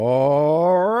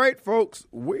All right, folks,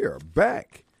 we are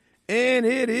back, and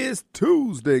it is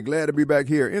Tuesday. Glad to be back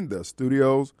here in the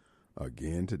studios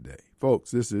again today.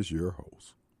 Folks, this is your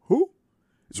host. Who?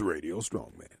 It's Radio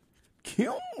Strongman.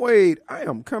 Kim Wade. I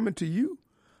am coming to you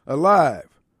alive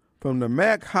from the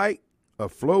Mac Hike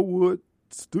of Flowood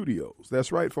Studios.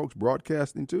 That's right, folks,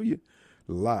 broadcasting to you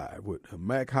live with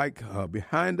Mac Hike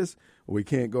behind us. We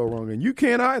can't go wrong, and you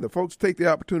can't either. Folks, take the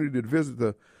opportunity to visit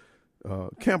the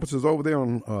campuses over there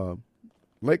on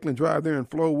Lakeland Drive there in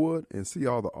Flowood and see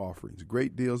all the offerings.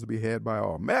 Great deals to be had by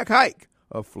all. Mac Hike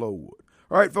of Flowood.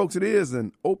 All right, folks, it is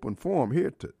an open forum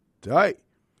here today.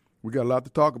 We got a lot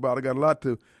to talk about. I got a lot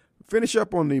to finish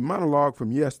up on the monologue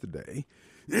from yesterday.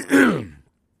 Just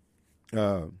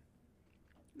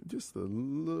a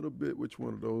little bit. Which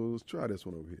one of those? Try this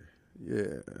one over here.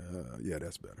 Yeah,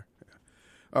 that's better. Yeah.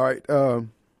 All right.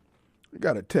 I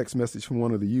got a text message from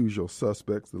one of the usual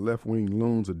suspects, the left-wing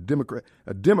loons, a Democrat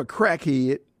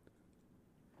head.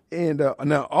 And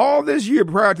now all this year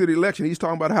prior to the election, he's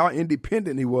talking about how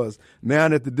independent he was. Now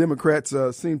that the Democrats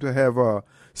seem to have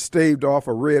staved off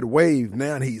a red wave,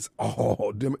 now he's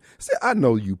all Democrat. See, I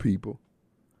know you people.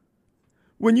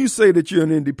 When you say that you're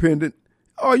an independent,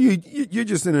 you're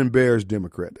just an embarrassed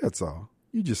Democrat. That's all.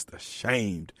 You're just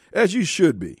ashamed, as you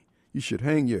should be. You should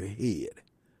hang your head.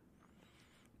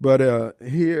 But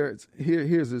here's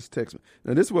this text.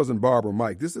 Now, this wasn't Barbara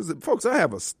Mike. This is, folks, I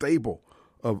have a stable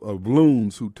of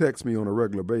loons who text me on a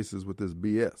regular basis with this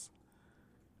BS.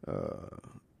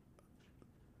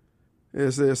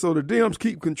 It says, so the Dems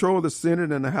keep control of the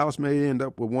Senate and the House may end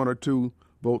up with one or two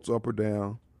votes up or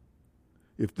down.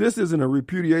 If this isn't a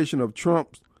repudiation of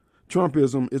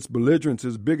Trumpism, its belligerence,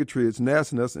 its bigotry, its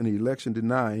nastiness, and election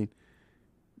denying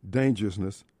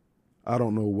dangerousness, I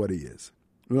don't know what is.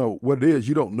 You know, what it is,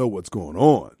 you don't know what's going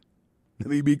on. Let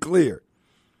me be clear.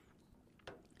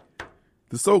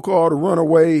 The so-called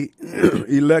runaway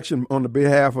election on the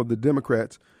behalf of the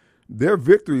Democrats, their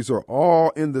victories are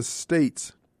all in the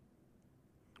states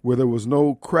where there was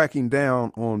no cracking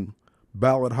down on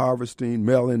ballot harvesting,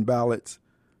 mail-in ballots,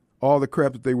 all the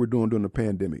crap that they were doing during the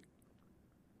pandemic.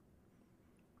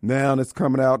 Now it's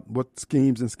coming out what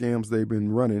schemes and scams they've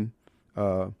been running.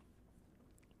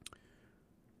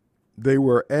 They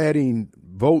were adding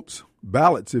votes,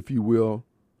 ballots, if you will,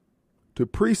 to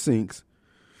precincts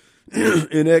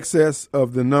in excess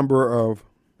of the number of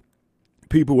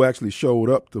people who actually showed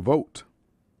up to vote.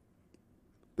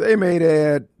 They may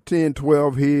add 10,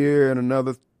 12 here and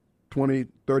another 20,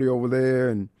 30 over there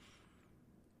and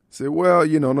say, well,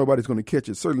 nobody's going to catch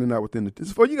it. Certainly not within the...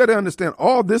 So you got to understand,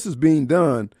 all this is being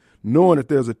done knowing that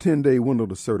there's a 10-day window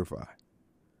to certify.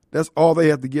 That's all they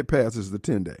have to get past is the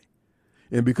 10-day.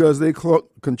 And because they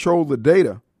control the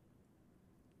data,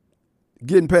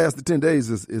 getting past the 10 days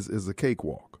is a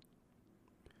cakewalk.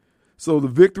 So the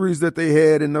victories that they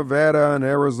had in Nevada and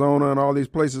Arizona and all these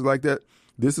places like that,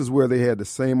 this is where they had the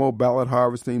same old ballot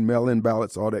harvesting, mail-in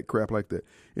ballots, all that crap like that.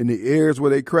 In the areas where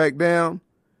they cracked down,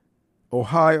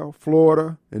 Ohio,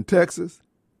 Florida, and Texas,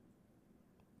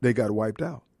 they got wiped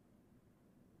out.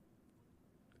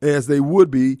 As they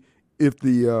would be if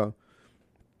the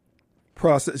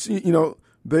process,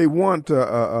 they want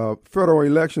federal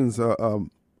elections, they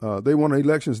want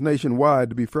elections nationwide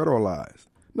to be federalized.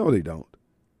 No, they don't.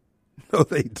 No,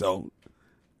 they don't.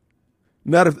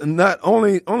 Not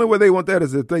only way they want that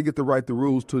is if they get to write the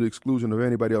rules to the exclusion of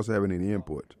anybody else having any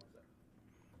input.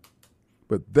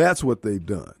 But that's what they've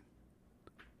done.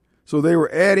 So they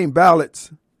were adding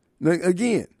ballots. Now,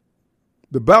 again,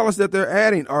 the ballots that they're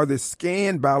adding are the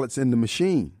scanned ballots in the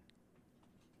machine.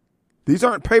 These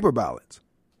aren't paper ballots.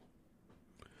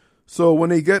 So when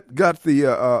they got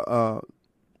the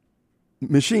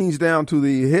machines down to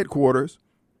the headquarters,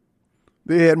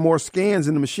 they had more scans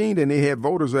in the machine than they had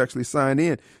voters actually signed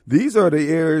in. These are the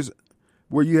areas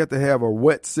where you have to have a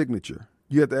wet signature.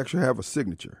 You have to actually have a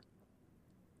signature.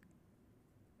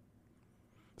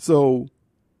 So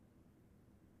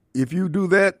if you do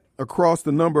that across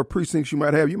the number of precincts you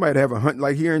might have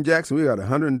like here in Jackson, we got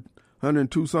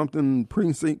 102 something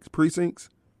precincts.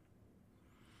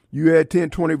 You add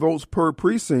 10, 20 votes per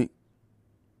precinct,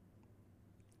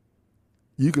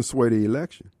 you can sway the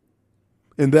election.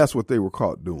 And that's what they were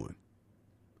caught doing.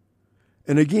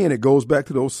 And again, it goes back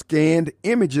to those scanned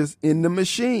images in the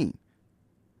machine.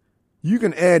 You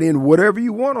can add in whatever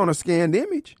you want on a scanned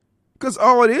image because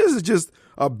all it is just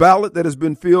a ballot that has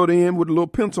been filled in with little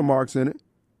pencil marks in it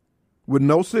with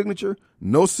no signature,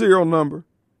 no serial number.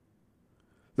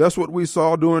 That's what we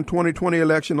saw during 2020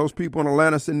 election. Those people in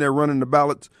Atlanta sitting there running the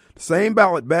ballots, the same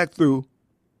ballot back through.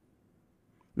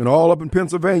 And all up in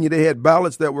Pennsylvania, they had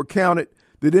ballots that were counted.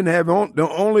 They didn't have the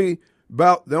only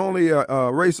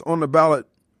race on the ballot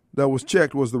that was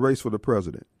checked was the race for the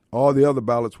president. All the other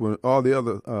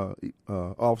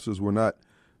officers were not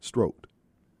stroked.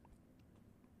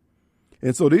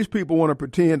 And so these people want to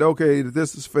pretend, okay, that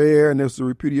this is fair and this is a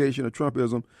repudiation of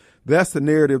Trumpism. That's the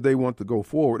narrative they want to go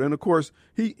forward. And of course,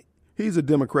 he's a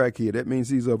Democrat kid. That means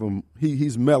he's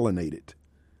melanated.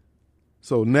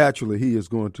 So naturally, he is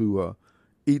going to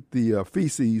eat the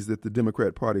feces that the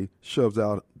Democrat Party shoves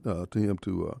out to him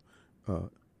to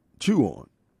chew on.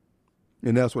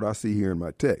 And that's what I see here in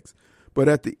my text. But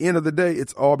at the end of the day,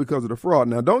 it's all because of the fraud.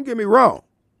 Now, don't get me wrong.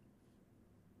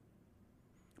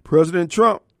 President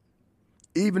Trump,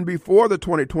 even before the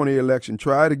 2020 election,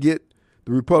 tried to get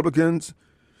the Republicans,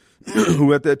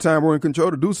 who at that time were in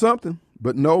control, to do something.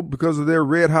 But no, because of their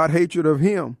red-hot hatred of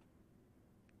him,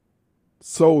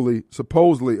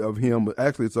 supposedly of him, but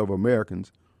actually it's of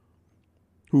Americans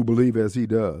who believe as he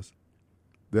does,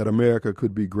 that America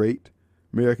could be great.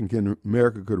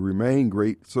 America could remain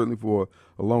great, certainly for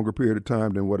a longer period of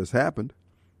time than what has happened.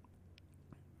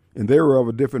 And they were of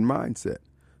a different mindset.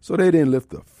 So they didn't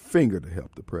lift a finger to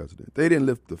help the president. They didn't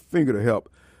lift a finger to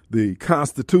help the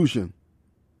Constitution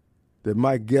that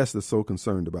Mike Guest is so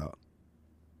concerned about.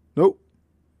 Nope.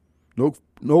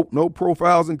 No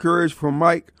profiles encouraged from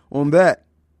Mike on that.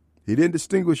 He didn't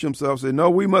distinguish himself, say, no,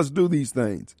 we must do these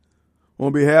things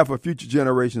on behalf of future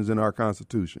generations in our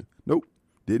Constitution. Nope.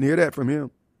 Didn't hear that from him.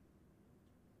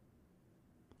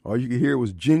 All you could hear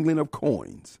was jingling of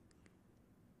coins.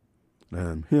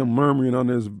 And him murmuring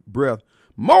under his breath,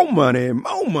 more money,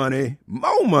 more money,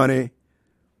 more money.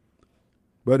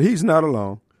 But he's not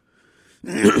alone.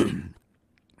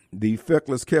 The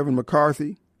feckless Kevin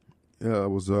McCarthy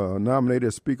was nominated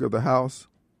as Speaker of the House.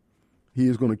 He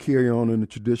is going to carry on in the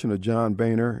tradition of John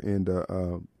Boehner and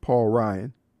Paul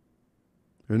Ryan.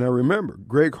 And now remember,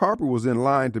 Greg Harper was in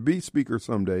line to be Speaker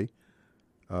someday,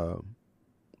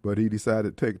 but he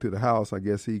decided to take it to the House. I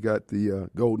guess he got the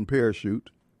golden parachute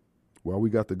while we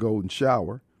got the golden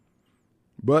shower.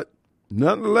 But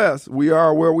nonetheless, we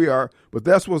are where we are. But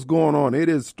that's what's going on. It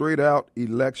is straight out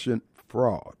election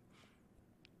fraud.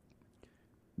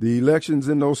 The elections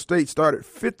in those states started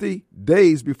 50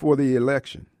 days before the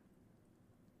election.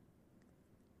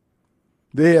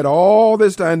 They had all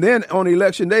this time. Then on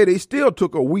election day, they still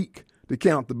took a week to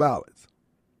count the ballots.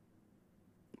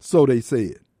 So they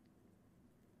said.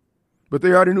 But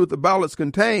they already knew what the ballots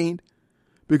contained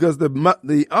because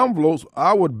the envelopes,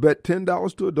 I would bet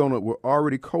 $10 to a donut, were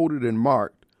already coded and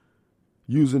marked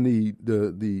using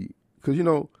because,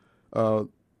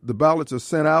 the ballots are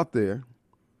sent out there.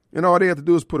 And all they have to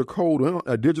do is put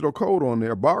a digital code on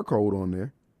there, a barcode on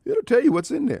there. It'll tell you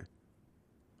what's in there.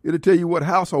 It'll tell you what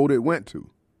household it went to,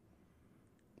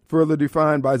 further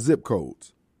defined by zip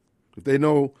codes. If they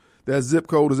know that zip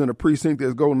code is in a precinct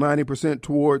that's going 90%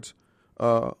 towards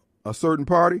a certain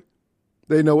party,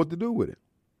 they know what to do with it.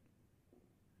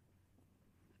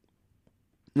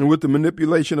 And with the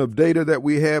manipulation of data that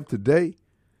we have today,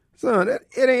 son, it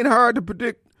ain't hard to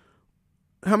predict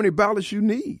how many ballots you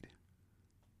need.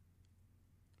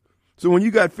 So when you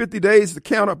got 50 days to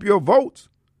count up your votes,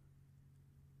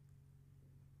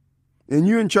 and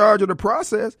you're in charge of the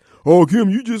process, oh, Kim,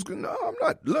 no, I'm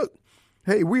not. Look,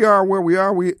 hey, we are where we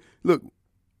are. We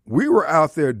were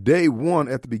out there day one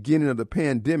at the beginning of the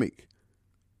pandemic.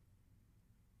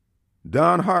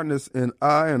 Don Hartness and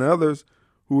I and others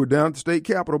who were down at the state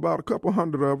capitol, about a couple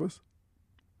hundred of us,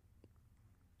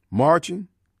 marching,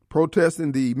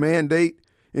 protesting the mandate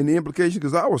and the implications,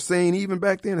 because I was saying even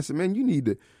back then, I said, man, you need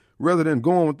to, rather than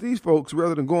going with these folks,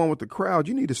 rather than going with the crowd,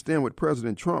 you need to stand with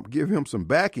President Trump, give him some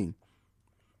backing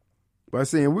by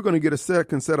saying we're going to get a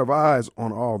second set of eyes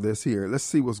on all this here. Let's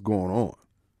see what's going on.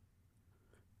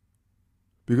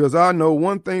 Because I know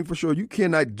one thing for sure, you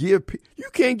can't give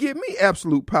me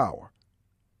absolute power.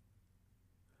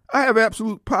 I have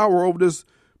absolute power over this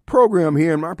program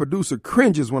here, and my producer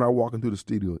cringes when I walk into the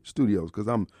studios because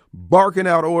I'm barking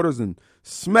out orders and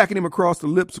smacking him across the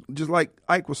lips just like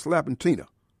Ike was slapping Tina.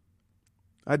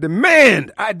 I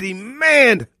demand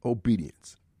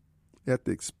obedience at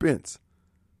the expense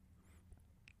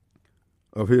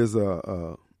of his,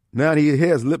 now he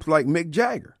has lips like Mick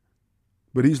Jagger,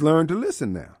 but he's learned to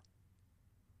listen now.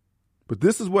 But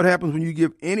this is what happens when you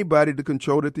give anybody the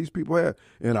control that these people have.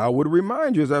 And I would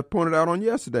remind you, as I pointed out on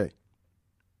yesterday,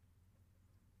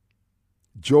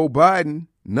 Joe Biden,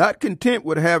 not content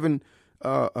with having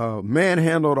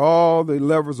manhandled all the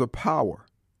levers of power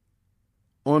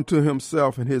onto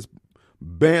himself and his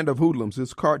band of hoodlums,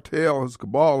 his cartel, his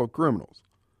cabal of criminals,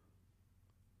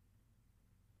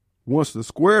 wants to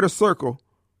square the circle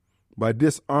by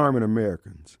disarming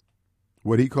Americans,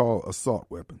 what he called assault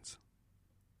weapons.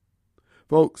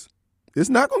 Folks, it's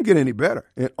not going to get any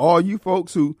better. And all you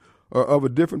folks who are of a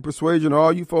different persuasion,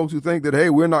 all you folks who think that, hey,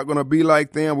 we're not going to be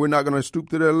like them, we're not going to stoop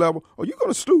to their level, oh, you're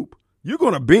going to stoop. You're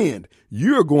going to bend.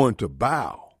 You're going to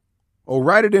bow. Oh,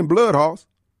 write it in blood, Hoss.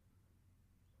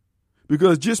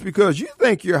 Because just because you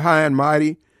think you're high and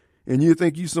mighty and you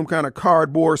think you some kind of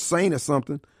cardboard saint or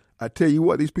something, I tell you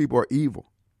what, these people are evil.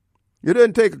 It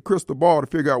doesn't take a crystal ball to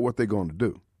figure out what they're going to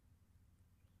do.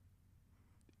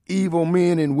 Evil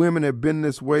men and women have been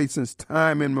this way since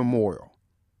time immemorial.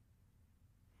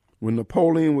 When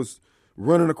Napoleon was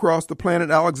running across the planet,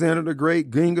 Alexander the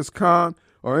Great, Genghis Khan,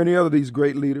 or any other of these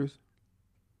great leaders,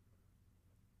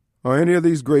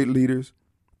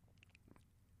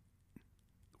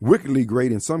 wickedly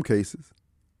great in some cases,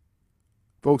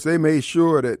 folks, they made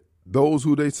sure that those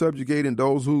who they subjugate and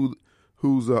those whose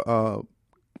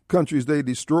countries they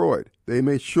destroyed, they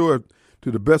made sure to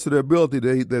the best of their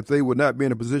ability that they would not be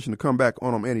in a position to come back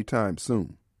on them anytime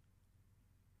soon.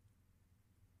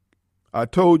 I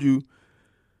told you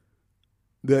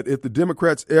that if the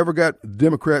Democrats ever got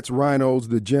rhinos,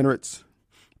 degenerates,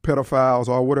 pedophiles,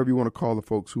 or whatever you want to call the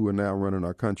folks who are now running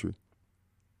our country,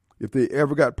 if they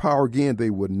ever got power again,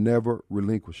 they would never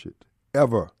relinquish it,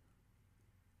 ever.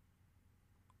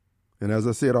 And as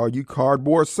I said, all you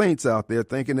cardboard saints out there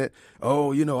thinking that,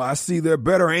 oh, I see they're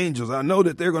better angels. I know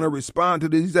that they're going to respond to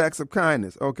these acts of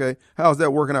kindness. Okay, how's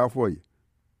that working out for you?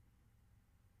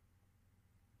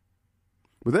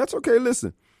 But that's okay.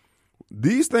 Listen,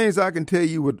 these things I can tell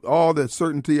you with all the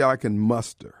certainty I can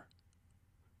muster.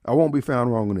 I won't be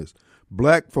found wrong on this.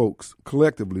 Black folks,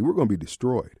 collectively, we're going to be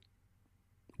destroyed.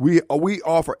 We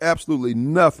offer absolutely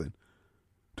nothing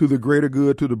to the greater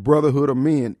good, to the brotherhood of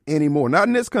men anymore. Not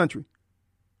in this country.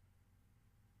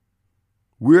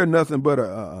 We're nothing but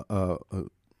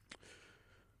an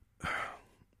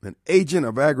agent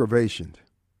of aggravation.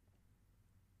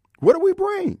 What do we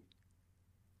bring?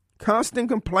 Constant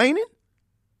complaining?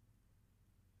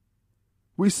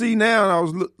 We see now, and I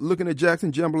was looking at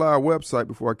Jackson Jambalaya website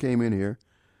before I came in here.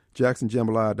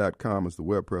 JacksonJambalaya.com is the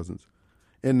web presence.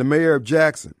 And the mayor of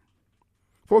Jackson.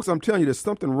 Folks, I'm telling you, there's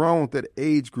something wrong with that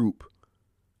age group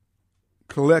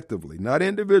collectively, not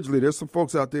individually. There's some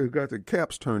folks out there who got their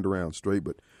caps turned around straight,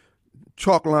 but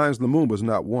Chalk Lines Lumumba's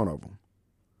not one of them.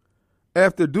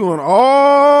 After doing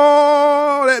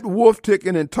all that wolf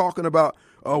ticking and talking about,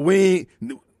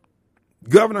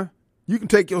 Governor, you can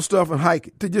take your stuff and hike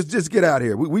it. Just get out of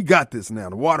here. We got this now.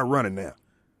 The water running now.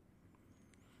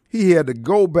 He had to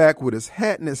go back with his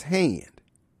hat in his hand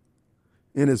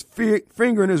and his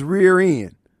finger in his rear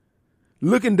end,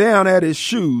 looking down at his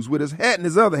shoes with his hat in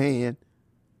his other hand.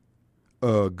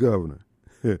 Governor,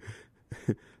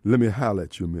 let me holler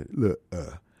at you a minute. Look,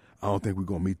 I don't think we're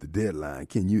going to meet the deadline.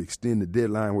 Can you extend the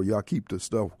deadline where y'all keep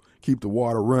the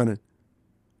water running?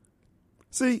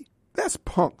 See, that's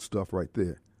punk stuff right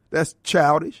there. That's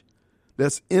childish.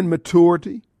 That's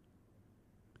immaturity.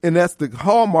 And that's the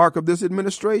hallmark of this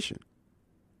administration.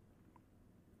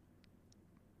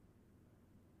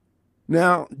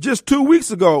 Now, just 2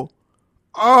 weeks ago,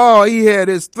 he had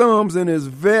his thumbs in his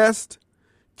vest,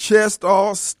 chest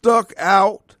all stuck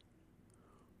out,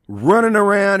 running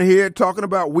around here talking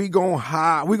about we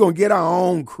gonna get our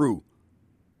own crew.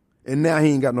 And now he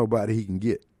ain't got nobody he can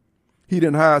get. He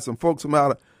done hired some folks from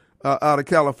out of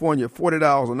California,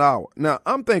 $40 an hour. Now,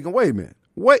 I'm thinking, wait a minute.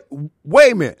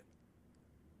 Wait a minute.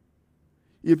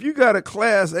 If you got a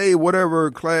class A,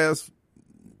 whatever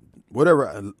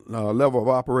level of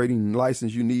operating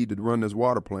license you need to run this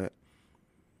water plant,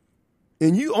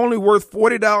 and you only worth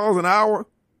 $40 an hour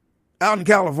out in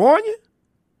California?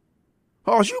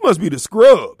 Oh, you must be the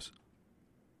scrubs.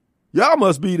 Y'all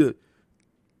must be the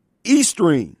East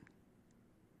Stream.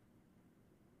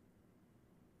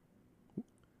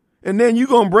 And then you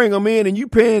going to bring them in and you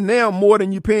paying them more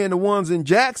than you paying the ones in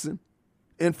Jackson.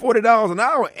 And $40 an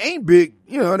hour ain't big.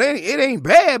 It ain't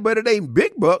bad, but it ain't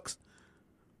big bucks.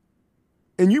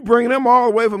 And you bring them all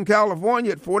the way from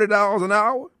California at $40 an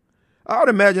hour? I would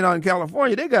imagine out in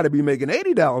California, they got to be making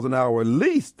 $80 an hour at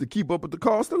least to keep up with the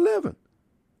cost of living.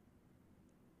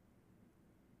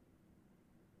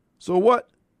 So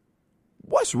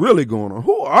what's really going on?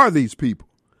 Who are these people?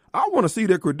 I want to see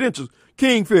their credentials.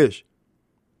 Kingfish,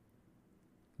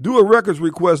 do a records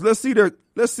request. Let's see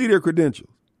their credentials.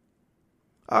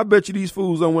 I bet you these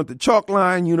fools done went to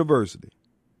Chalkline University.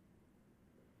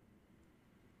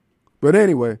 But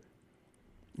anyway,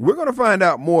 we're going to find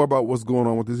out more about what's going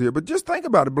on with this here. But just think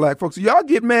about it, black folks. Y'all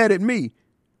get mad at me.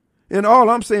 And all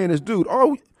I'm saying is, dude,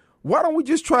 why don't we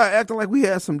just try acting like we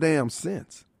had some damn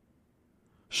sense?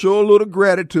 Show a little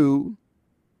gratitude,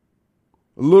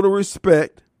 a little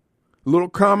respect, a little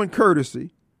common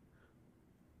courtesy.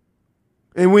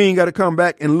 And we ain't got to come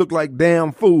back and look like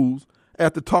damn fools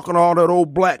after talking all that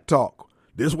old black talk.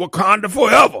 This Wakanda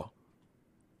forever.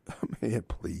 Man,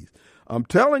 please. I'm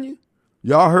telling you,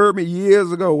 y'all heard me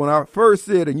years ago when I first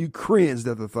said, and you cringed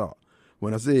at the thought,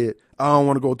 when I said, I don't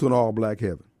want to go to an all-black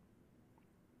heaven.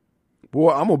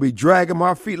 Boy, I'm going to be dragging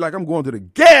my feet like I'm going to the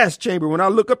gas chamber when I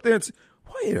look up there and say,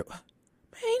 wait, man,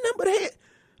 ain't nothing but head.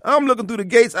 I'm looking through the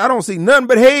gates. I don't see nothing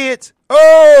but heads.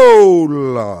 Oh,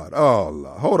 Lord. Oh,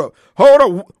 Lord. Hold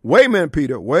up. Wait a minute,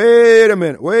 Peter. Wait a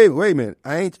minute. Wait a minute.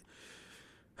 I ain't.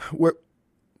 Where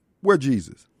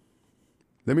Jesus?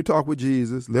 Let me talk with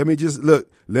Jesus. Let me just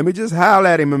holler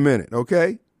at him a minute,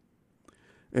 okay?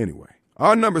 Anyway,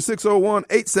 our number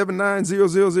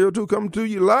 601-879-0002 coming to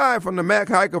you live from the Mac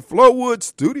Hiker Flowwood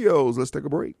Studios. Let's take a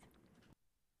break.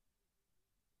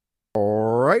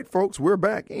 All right, folks, we're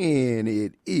back, and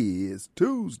it is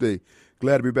Tuesday.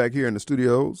 Glad to be back here in the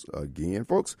studios again,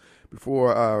 folks.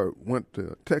 Before I went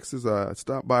to Texas, I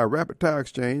stopped by Rapid Tire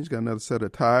Exchange, got another set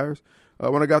of tires.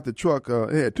 When I got the truck,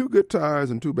 it had 2 good tires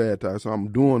and 2 bad tires, so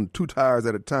I'm doing 2 tires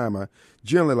at a time. I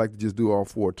generally like to just do all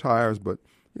 4 tires, but,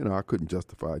 you know, I couldn't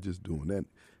justify just doing that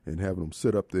and having them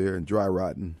sit up there and dry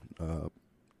rotting.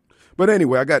 But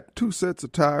anyway, I got 2 sets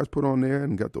of tires put on there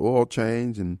and got the oil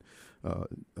changed and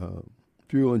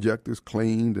fuel injectors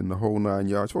cleaned and the whole 9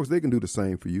 yards. Folks, they can do the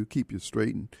same for you, keep you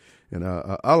straight. And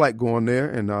I like going there,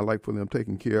 and I like for them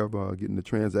taking care of getting the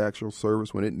transactional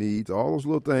service when it needs, all those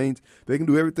little things. They can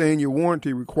do everything your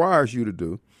warranty requires you to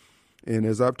do. And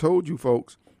as I've told you,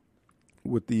 folks,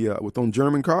 with on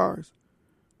German cars,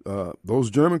 those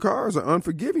German cars are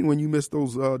unforgiving when you miss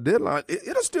those deadlines.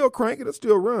 It'll still crank, it'll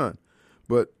still run.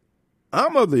 But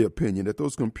I'm of the opinion that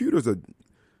those computers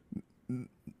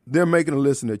they're making a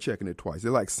list and they're checking it twice.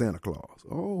 They're like Santa Claus.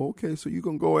 Oh, okay, so you're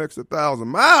going to go extra 1,000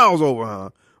 miles over, huh?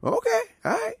 Okay,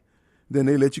 all right. Then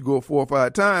they let you go 4 or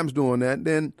 5 times doing that.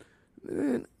 Then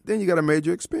you got a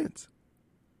major expense.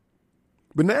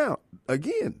 But now,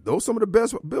 again, those are some of the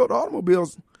best built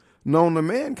automobiles known to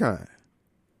mankind.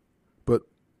 But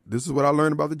this is what I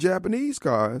learned about the Japanese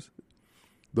cars.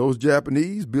 Those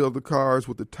Japanese build the cars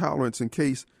with the tolerance in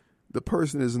case the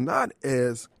person is not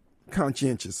as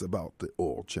conscientious about the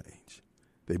oil change.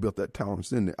 They built that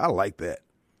tolerance in there. I like that.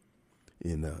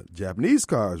 And Japanese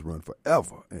cars run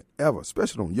forever and ever,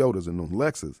 especially on Yodas and on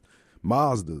Lexus,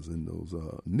 Mazdas and those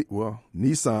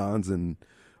Nissans and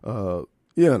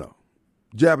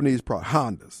Japanese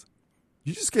Hondas.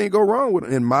 You just can't go wrong with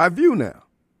them, in my view now.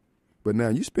 But now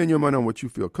you spend your money on what you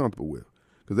feel comfortable with,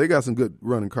 because they got some good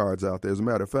running cars out there. As a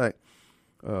matter of fact,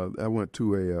 I went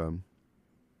to a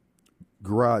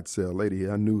garage sale. Lady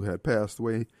I knew had passed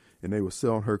away, and they were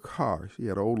selling her car. She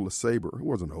had an old LeSabre. It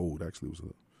wasn't old, actually. It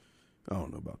was I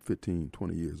don't know, about 15,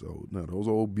 20 years old. Now, those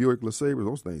old Buick LeSabres,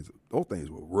 those things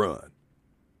will run.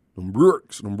 Them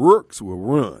Brooks will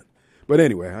run. But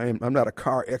anyway, I'm not a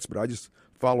car expert. I just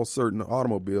follow certain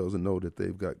automobiles and know that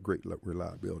they've got great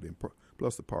reliability, and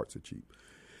plus the parts are cheap.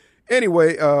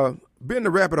 Anyway, been to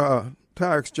Rapid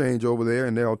Tire Exchange over there,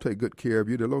 and they'll take good care of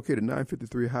you. They're located at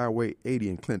 953 Highway 80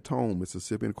 in Clinton,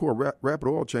 Mississippi. And of course, Rapid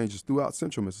Oil changes throughout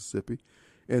central Mississippi.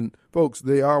 And folks,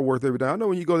 they are worth every dime. I know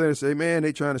when you go there and say, man,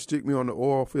 they trying to stick me on the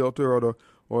oil filter or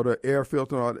the air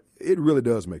filter, it really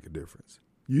does make a difference.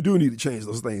 You do need to change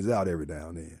those things out every now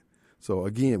and then. So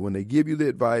again, when they give you the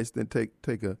advice, then take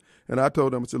and I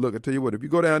told them, I said, look, I tell you what, if you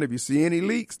go down, if you see any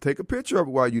leaks, take a picture of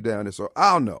it while you're down there so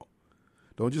I'll know.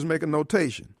 Don't just make a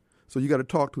notation. So you got to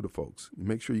talk to the folks and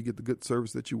make sure you get the good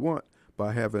service that you want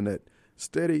by having that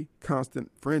steady, constant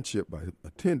friendship by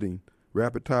attending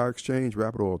Rapid Tire Exchange,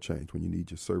 Rapid Oil Change when you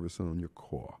need your service on your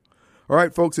car. All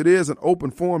right, folks, it is an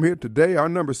open forum here today. Our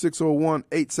number is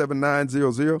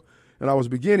 601-879-00. And I was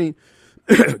beginning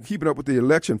keeping up with the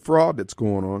election fraud that's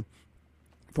going on.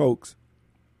 Folks,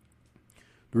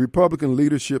 the Republican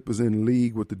leadership is in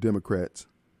league with the Democrats.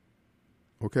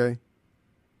 Okay?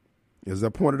 As I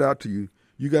pointed out to you,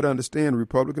 you got to understand the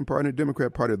Republican Party and the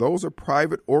Democrat Party, those are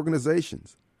private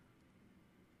organizations.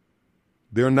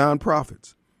 They're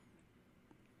nonprofits.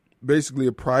 Basically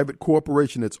a private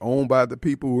corporation that's owned by the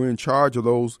people who are in charge of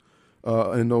those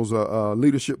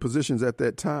leadership positions at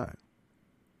that time.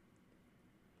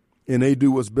 And they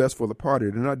do what's best for the party.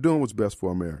 They're not doing what's best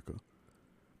for America.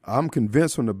 I'm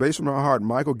convinced from the base of my heart,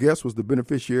 Michael Guest was the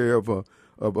beneficiary of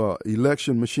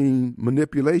election machine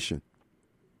manipulation.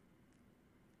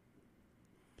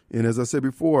 And as I said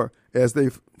before, as they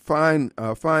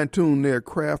fine-tune their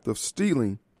craft of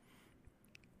stealing,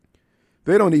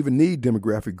 they don't even need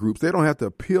demographic groups. They don't have to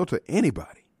appeal to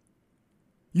anybody.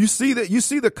 You see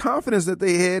the confidence that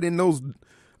they had in those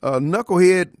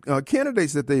knucklehead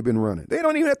candidates that they've been running. They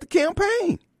don't even have to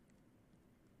campaign.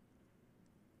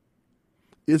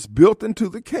 It's built into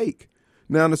the cake.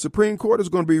 Now, the Supreme Court is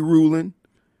going to be ruling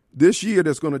this year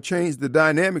that's going to change the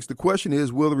dynamics. The question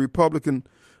is, will the Republican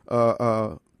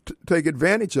take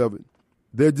advantage of it?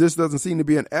 There just doesn't seem to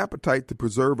be an appetite to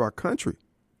preserve our country.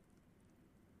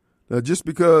 Now, just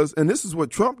because, and this is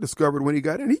what Trump discovered when he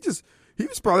got in, he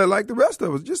was probably like the rest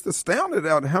of us, just astounded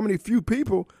at how few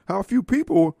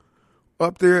people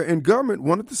up there in government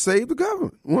wanted to save the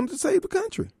government, wanted to save the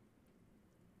country.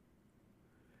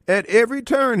 At every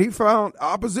turn, he found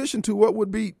opposition to what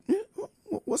would be,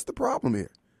 what's the problem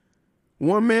here?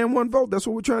 One man, one vote. That's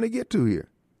what we're trying to get to here.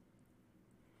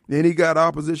 And he got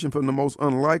opposition from the most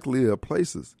unlikely of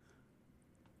places.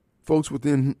 Folks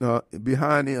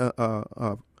behind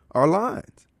our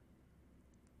lines.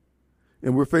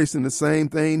 And we're facing the same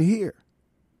thing here.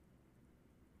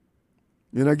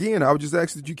 And again, I would just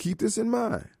ask that you keep this in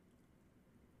mind.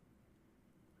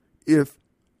 If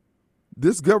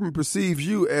this government perceives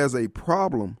you as a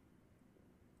problem,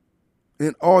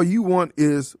 and all you want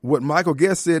is what Michael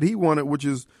Guest said he wanted, which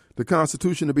is the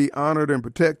Constitution to be honored and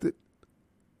protected,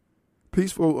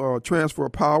 peaceful transfer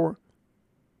of power,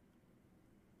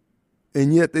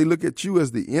 and yet they look at you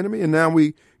as the enemy. And now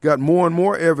we got more and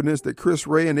more evidence that Chris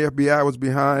Wray and the FBI was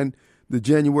behind the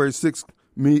January 6th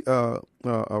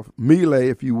melee,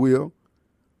 if you will.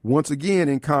 Once again,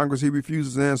 in Congress, he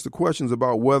refuses to answer questions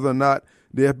about whether or not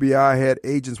the FBI had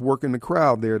agents working the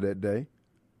crowd there that day.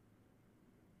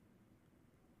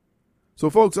 So,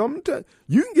 folks, you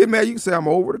can get mad. You can say I'm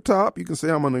over the top. You can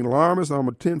say I'm an alarmist. I'm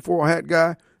a tinfoil hat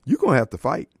guy. You're going to have to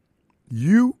fight.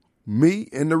 You, me,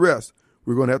 and the rest.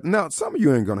 We're going to have to. Now, some of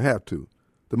you ain't going to have to.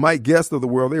 The Mike Guest of the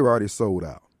world, they were already sold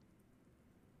out.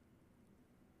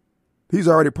 He's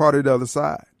already part of the other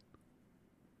side.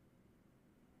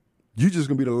 You're just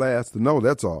going to be the last to know,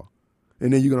 that's all.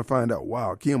 And then you're going to find out,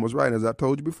 wow, Kim was right, as I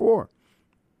told you before.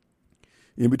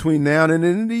 In between now and the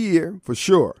end of the year, for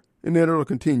sure. And then it'll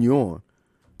continue on.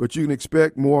 But you can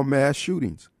expect more mass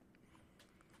shootings.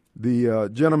 The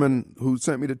gentleman who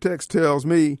sent me the text tells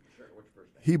me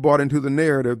he bought into the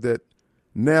narrative that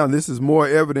now this is more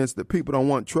evidence that people don't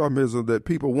want Trumpism, that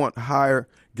people want higher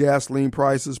gasoline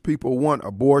prices, people want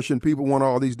abortion, people want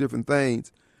all these different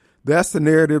things. That's the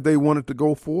narrative they wanted to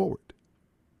go forward.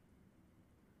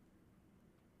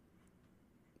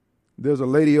 There's a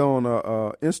lady on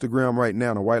Instagram right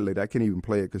now, a white lady. I can't even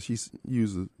play it because she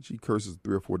curses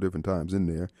 3 or 4 different times in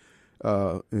there.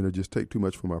 And it'll just take too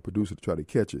much for my producer to try to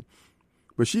catch it.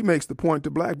 But she makes the point to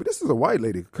black, but this is a white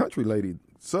lady, country lady,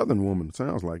 southern woman,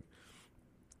 sounds like.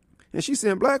 And she's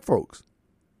saying, black folks,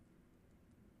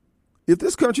 if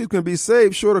this country can be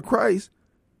saved short of Christ,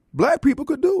 black people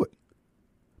could do it.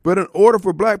 But in order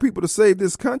for black people to save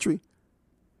this country,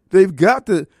 they've got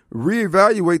to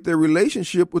reevaluate their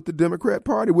relationship with the Democrat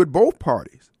Party, with both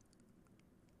parties.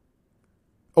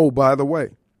 Oh, by the way,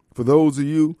 for those of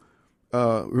you,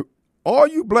 all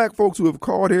you black folks who have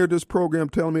called here this program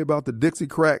telling me about the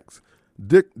Dixiecrats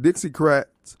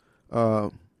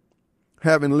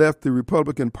having left the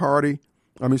Republican Party,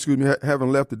 having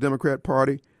left the Democrat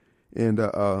Party and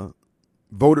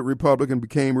voted Republican,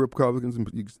 became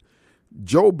Republicans.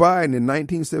 Joe Biden in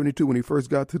 1972, when he first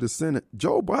got to the Senate,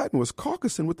 Joe Biden was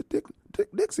caucusing with the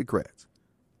Dixiecrats.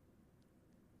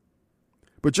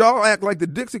 But y'all act like the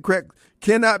Dixiecrats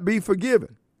cannot be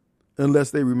forgiven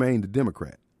unless they remain the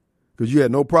Democrat. Because you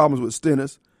had no problems with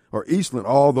Stennis or Eastland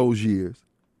all those years.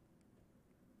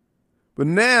 But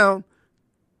now,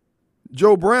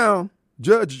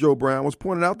 Judge Joe Brown was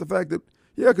pointing out the fact that,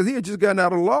 because he had just gotten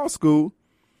out of law school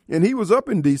and he was up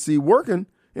in D.C. working,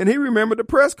 and he remembered the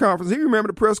press conference. He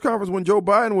remembered the press conference when Joe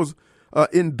Biden was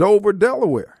in Dover,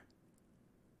 Delaware,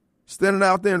 standing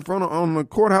out there on the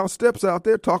courthouse steps out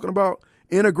there talking about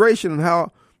integration and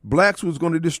how blacks was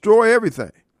going to destroy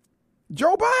everything.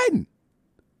 Joe Biden.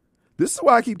 This is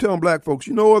why I keep telling black folks,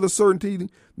 no other certainty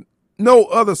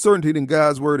than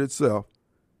God's word itself.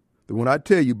 That when I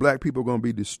tell you black people are going to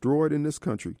be destroyed in this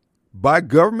country by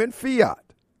government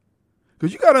fiat.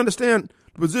 Because you got to understand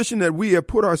the position that we have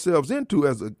put ourselves into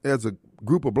as a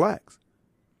group of blacks.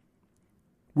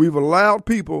 We've allowed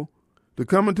people to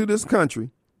come into this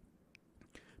country,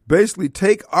 basically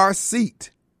take our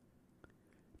seat,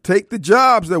 take the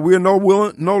jobs that we're no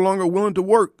longer willing to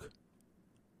work,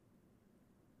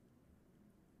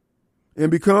 and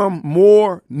become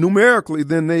more numerically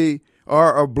than they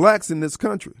are of blacks in this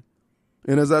country.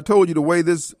 And as I told you, the way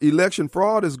this election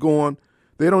fraud is going,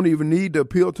 they don't even need to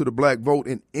appeal to the black vote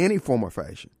in any form or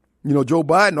fashion. Joe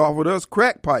Biden offered us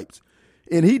crack pipes,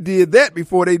 and he did that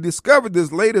before they discovered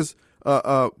this latest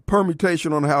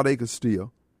permutation on how they could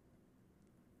steal.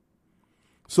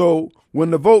 So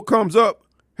when the vote comes up,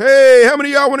 Hey, how many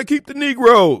of y'all want to keep the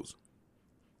Negroes?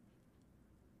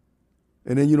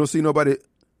 And then you don't see nobody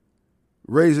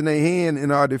raising their hand in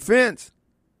our defense.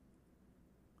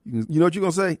 You know what you're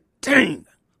going to say? Dang,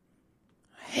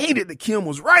 I hated that Kim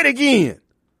was right again.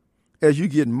 As you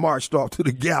get marched off to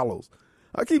the gallows.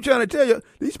 I keep trying to tell you,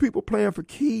 these people playing for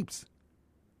keeps.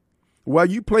 While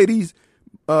you play these,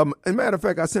 as a matter of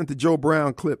fact, I sent the Joe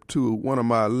Brown clip to one of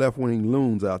my left-wing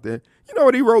loons out there. You know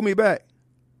what he wrote me back?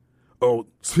 Oh,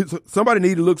 somebody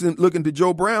need to look into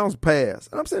Joe Brown's past.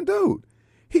 And I'm saying, dude,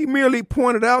 he merely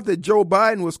pointed out that Joe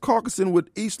Biden was caucusing with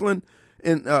Eastland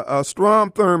and Strom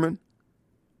Thurmond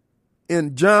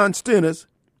and John Stennis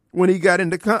when he got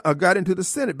into the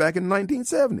Senate back in the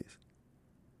 1970s.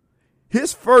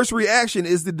 His first reaction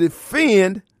is to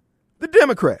defend the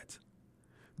Democrats.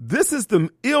 This is the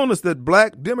illness that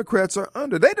black Democrats are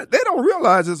under. They don't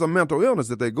realize it's a mental illness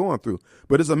that they're going through,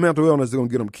 but it's a mental illness that's going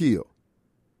to get them killed.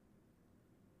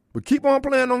 But keep on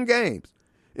playing on games.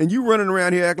 And you running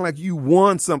around here acting like you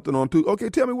won something on Tuesday. Okay,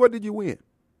 tell me, what did you win?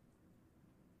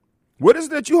 What is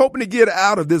it that you're hoping to get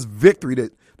out of this victory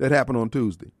that happened on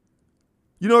Tuesday?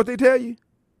 You know what they tell you?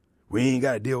 We ain't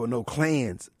got to deal with no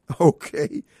clans.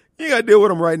 Okay. You ain't got to deal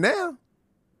with them right now.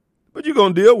 But you're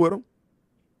going to deal with them.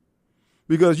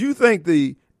 Because you think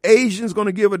the Asians going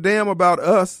to give a damn about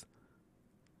us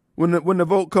when the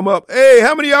vote come up. Hey,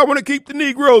 how many of y'all want to keep the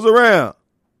Negroes around?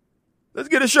 Let's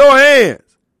get a show of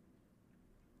hands.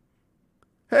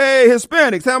 Hey,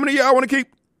 Hispanics, how many of y'all want to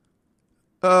keep?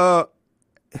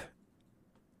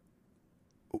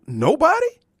 Nobody?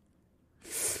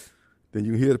 Then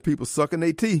you hear the people sucking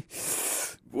their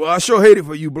teeth. Well, I sure hate it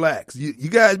for you blacks. You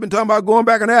guys been talking about going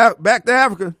back to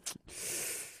Africa.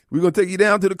 We're going to take you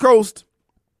down to the coast.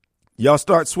 Y'all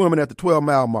start swimming at the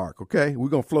 12-mile mark, okay? We're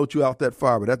going to float you out that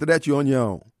far, but after that, you're on your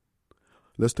own.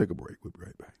 Let's take a break. We'll be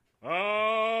right back.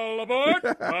 All aboard!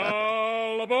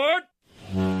 All aboard!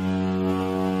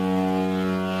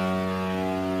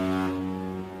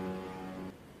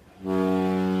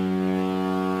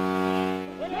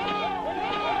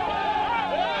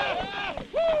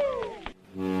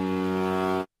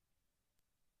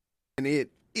 And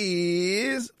it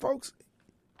is, folks,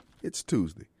 it's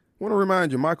Tuesday. I want to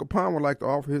remind you, Michael Palm would like to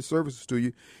offer his services to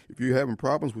you if you're having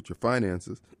problems with your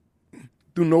finances.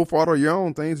 Through no fault of your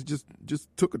own, things just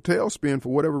took a tailspin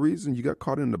for whatever reason. You got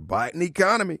caught in the Biden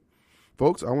economy.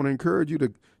 Folks, I want to encourage you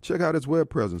to check out his web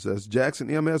presence. That's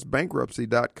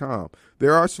JacksonMSBankruptcy.com.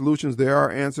 There are solutions. There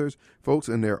are answers, folks,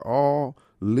 and they're all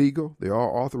legal. They're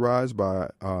all authorized by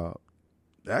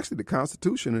actually the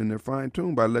Constitution, and they're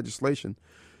fine-tuned by legislation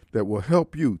that will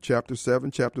help you. Chapter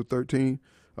 7, Chapter 13.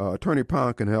 Attorney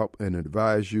Pond can help and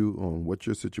advise you on what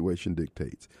your situation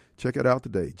dictates. Check it out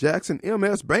today.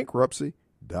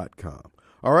 JacksonMSBankruptcy.com.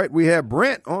 All right, we have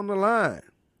Brent on the line.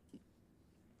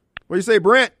 What do you say,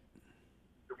 Brent?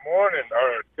 Good morning,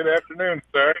 or good afternoon,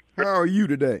 sir. How are you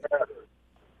today?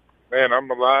 Man, I'm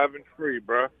alive and free,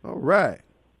 bro. All right.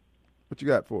 What you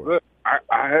got for us? Look,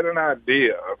 I had an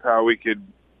idea of how we could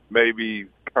maybe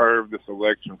curb this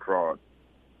election fraud.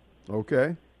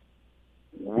 Okay.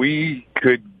 We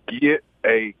could get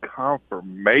a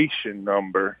confirmation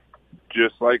number,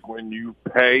 just like when you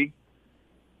pay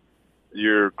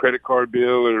your credit card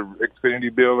bill or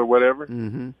Xfinity bill or whatever,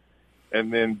 mm-hmm.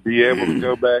 and then be able to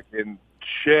go back and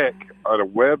check on a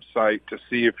website to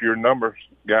see if your number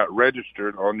got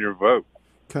registered on your vote.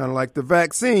 Kind of like the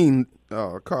vaccine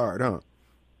card, huh?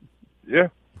 Yeah,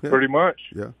 pretty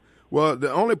much. Yeah. Well, the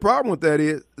only problem with that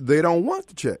is they don't want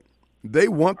to check. They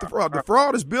want the fraud. The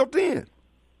fraud is built in.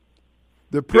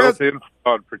 The built-in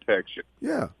fraud protection.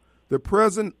 Yeah. The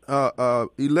present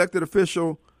elected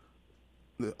official,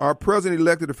 our present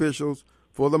elected officials,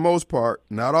 for the most part,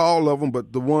 not all of them,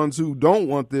 but the ones who don't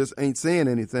want this ain't saying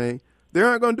anything. They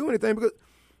aren't going to do anything because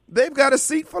they've got a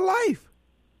seat for life.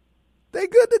 They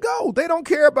good to go. They don't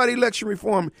care about election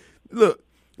reform. Look,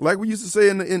 like we used to say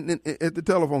at the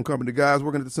telephone company, the guys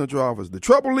working at the central office, the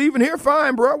trouble leaving here,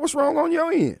 fine, bro. What's wrong on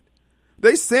your end?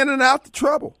 They sending out the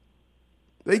trouble.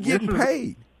 They getting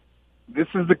paid. This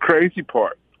is the crazy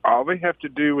part. All they have to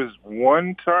do is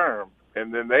one term,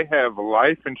 and then they have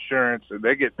life insurance, and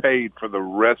they get paid for the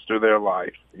rest of their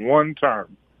life. One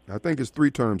term. I think it's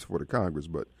 3 terms for the Congress,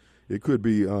 but it could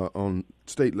be on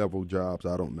state-level jobs.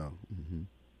 I don't know. Mm-hmm.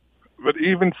 But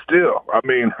even still, I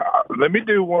mean, let me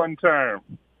do one term.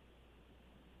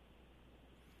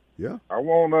 Yeah. I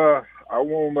won't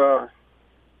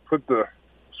put the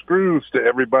screws to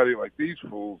everybody like these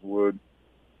fools would.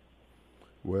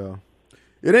 Well,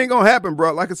 it ain't going to happen,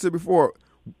 bro. Like I said before,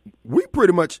 we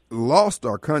pretty much lost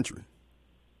our country.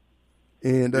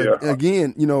 And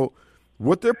again, you know,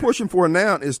 What they're pushing for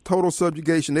now is total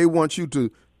subjugation. They want you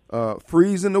to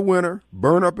freeze in the winter,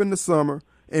 burn up in the summer,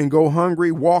 and go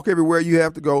hungry, walk everywhere you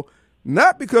have to go.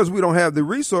 Not because we don't have the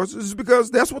resources, it's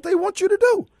because that's what they want you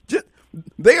to do.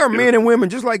 They are men and women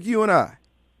just like you and I.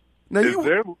 Now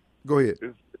go ahead.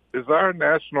 Is our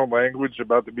national language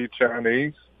about to be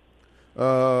Chinese?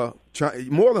 More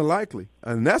than likely,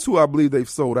 and that's who I believe they've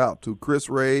sold out to, Chris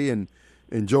Wray and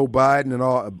Joe Biden and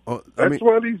all. That's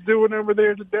what he's doing over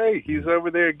there today. He's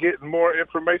over there getting more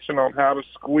information on how to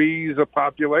squeeze a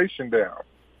population down.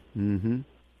 Mm-hmm.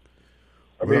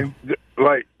 I mean, this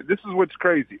is what's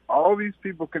crazy. All these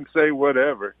people can say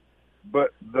whatever,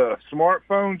 but the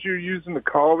smartphones you're using to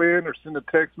call in or send a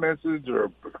text message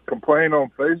or complain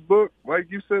on Facebook, like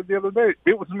you said the other day,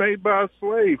 it was made by a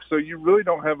slave, so you really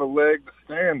don't have a leg to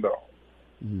stand on.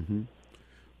 Mm-hmm.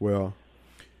 Well,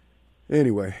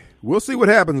 anyway, we'll see what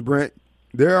happens, Brent.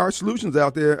 There are solutions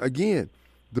out there. Again,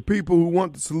 the people who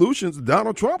want the solutions,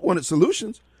 Donald Trump wanted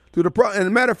solutions to the problem. And as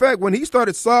a matter of fact, when he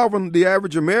started solving the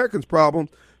average American's problem,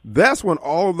 that's when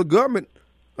all of the government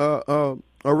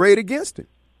arrayed against him.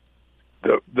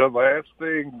 The last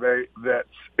thing that's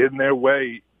in their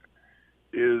way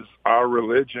is our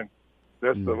religion.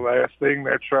 That's the last thing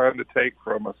they're trying to take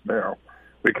from us now,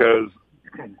 because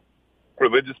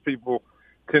religious people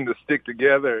tend to stick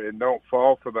together and don't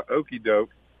fall for the okie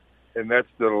doke, and that's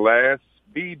the last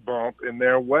speed bump in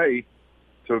their way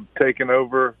to taking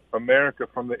over America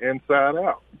from the inside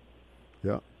out.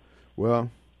 Yeah. Well,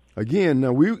 again,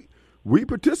 now we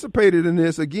participated in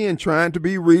this, again, trying to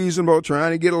be reasonable,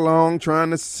 trying to get along,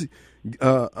 trying to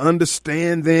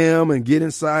understand them and get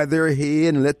inside their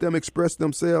head and let them express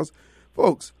themselves.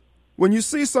 Folks, when you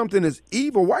see something that's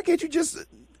evil, why can't you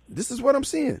this is what I'm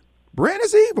seeing. Brent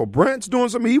is evil. Brent's doing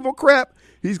some evil crap.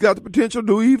 He's got the potential to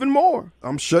do even more.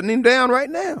 I'm shutting him down right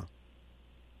now.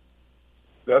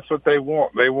 That's what they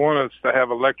want. They want us to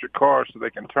have electric cars so they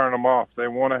can turn them off. They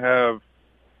want to have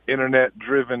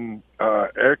internet-driven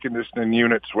air conditioning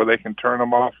units where they can turn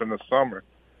them off in the summer.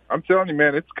 I'm telling you,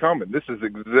 man, it's coming. This is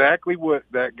exactly what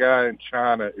that guy in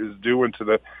China is doing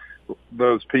to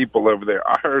those people over there.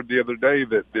 I heard the other day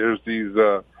that there's these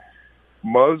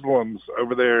Muslims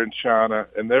over there in China,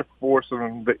 and they're forcing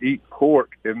them to eat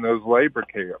pork in those labor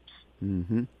camps.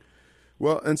 Mm-hmm.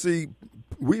 Well, and see,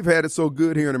 we've had it so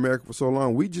good here in America for so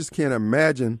long, we just can't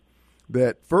imagine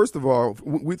that, first of all,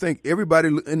 we think everybody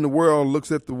in the world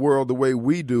looks at the world the way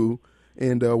we do,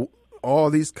 and all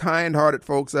these kind-hearted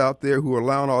folks out there who are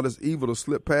allowing all this evil to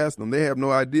slip past them, they have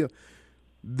no idea.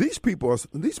 These people are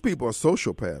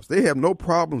sociopaths. They have no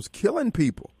problems killing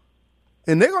people.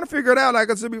 And they're going to figure it out,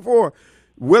 like I said before,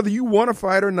 whether you want to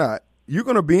fight or not, you're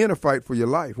going to be in a fight for your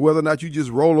life. Whether or not you just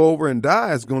roll over and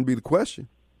die is going to be the question.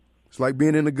 It's like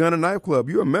being in a gun and knife club.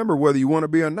 You remember whether you want to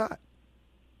be or not.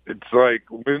 It's like,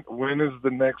 when is the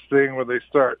next thing where they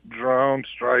start drone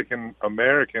striking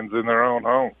Americans in their own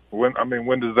home? When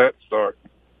does that start?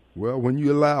 Well, when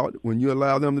you allow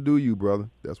them to do you, brother,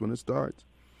 that's when it starts.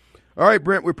 All right,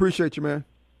 Brent, we appreciate you, man.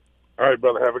 All right,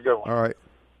 brother, have a good one. All right.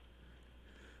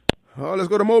 Oh, let's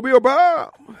go to Mobile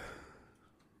Bob.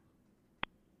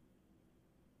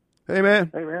 Hey, man.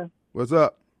 Hey, man. What's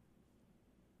up?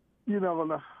 You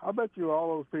know, I bet you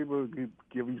all those people who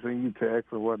send you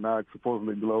texts or whatnot,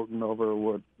 supposedly gloating over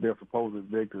what their supposed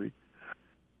victory.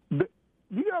 Do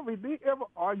you ever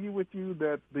argue with you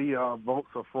that the votes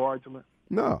are fraudulent?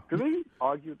 No. Because they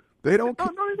argued. They don't. No,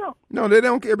 they don't. No, they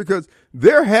don't care because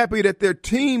they're happy that their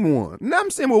team won. Now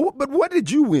I'm saying, well, but what did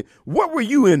you win? What were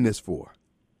you in this for?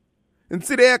 And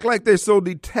see, they act like they're so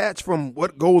detached from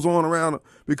what goes on around them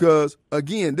because,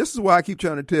 again, this is why I keep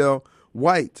trying to tell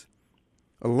whites,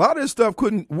 a lot of this stuff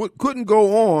couldn't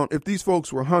go on if these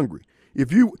folks were hungry.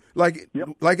 If you like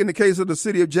in the case of the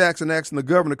city of Jackson asking the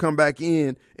governor to come back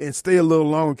in and stay a little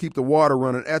longer and keep the water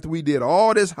running after we did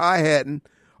all this hi-hatting,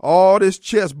 all this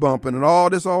chest bumping, and all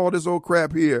this old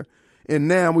crap here, and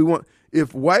now we want,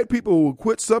 if white people will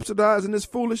quit subsidizing this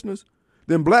foolishness,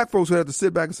 then black folks will have to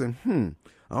sit back and say,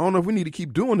 I don't know if we need to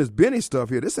keep doing this Benny stuff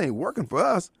here. This ain't working for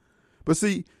us. But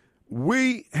see,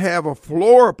 we have a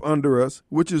floor up under us,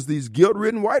 which is these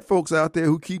guilt-ridden white folks out there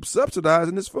who keep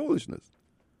subsidizing this foolishness.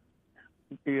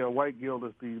 Yeah, white guilt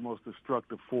is the most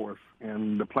destructive force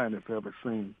in the planet's ever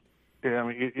seen. Yeah, I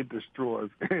mean, it destroys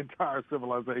entire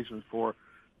civilizations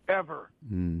forever.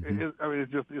 Mm-hmm.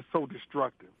 It's so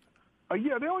destructive. They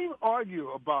don't even argue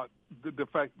about the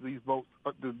fact that these votes,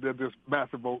 this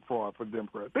massive vote fraud for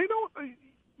Democrats. They don't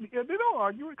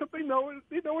argue it because they know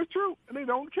it's true and they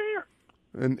don't care.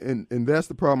 And that's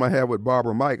the problem I have with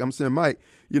Barbara Mike. I'm saying, Mike,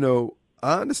 I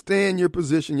understand your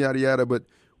position, yada yada, but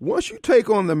once you take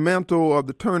on the mantle of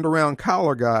the turned around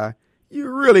collar guy, you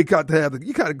really got to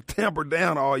you got to tamper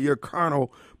down all your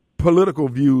carnal political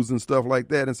views and stuff like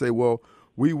that and say, well,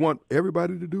 we want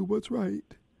everybody to do what's right.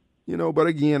 But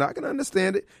again, I can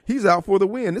understand it. He's out for the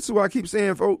win. This is why I keep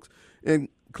saying, folks, and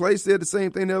Clay said the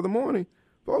same thing the other morning,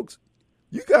 folks,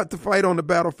 you got to fight on the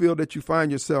battlefield that you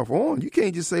find yourself on. You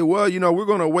can't just say, well, we're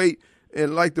going to wait,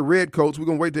 and like the Redcoats, we're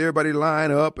going to wait till everybody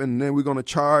line up, and then we're going to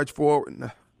charge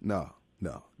forward. No,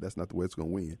 that's not the way it's going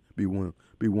to win. Be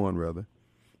won, rather.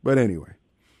 But anyway.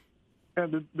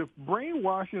 And the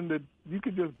brainwashing that you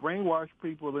could just brainwash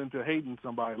people into hating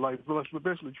somebody, like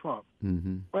especially Trump,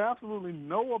 for absolutely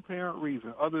no apparent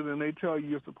reason other than they tell you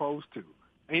you're supposed to.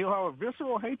 And you'll have a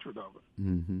visceral hatred of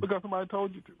it because somebody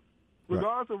told you to.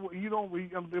 Regardless of what you don't,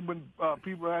 when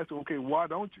people ask, okay, why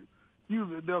don't you?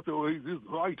 They'll say, well, this is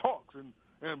how he talks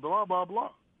and blah, blah, blah.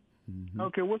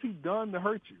 Okay, what's he done to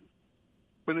hurt you?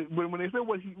 But when they say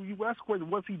you ask the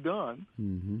question, what's he done?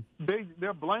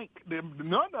 They're blank.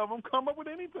 None of them come up with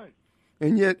anything.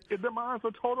 And yet, their minds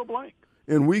are total blank.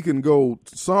 And we can go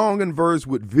song and verse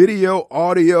with video,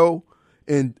 audio,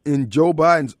 and in Joe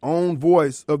Biden's own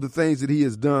voice of the things that he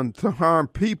has done to harm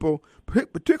people,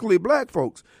 particularly black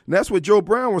folks. And that's what Joe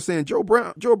Brown was saying. Judge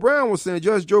Joe Brown was saying,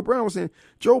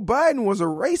 Joe Biden was a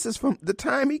racist from the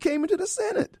time he came into the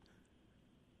Senate.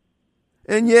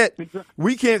 And yet,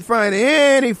 we can't find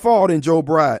any fault in Joe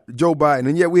Biden.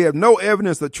 And yet, we have no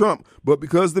evidence that Trump, but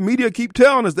because the media keep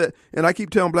telling us that, and I keep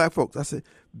telling black folks, I said,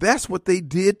 that's what they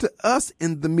did to us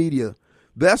in the media.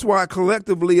 That's why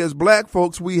collectively as black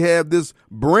folks, we have this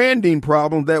branding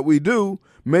problem that we do,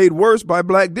 made worse by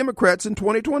black Democrats in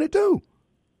 2022.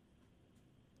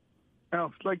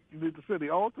 Now, like you said,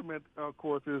 the ultimate, of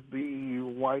course, is the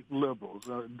white liberals.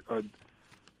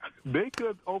 They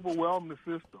could overwhelm the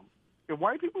system. If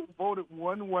white people voted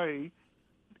one way,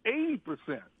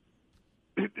 80%,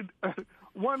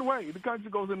 one way, the country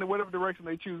goes in whatever direction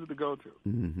they choose it to go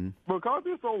to. Because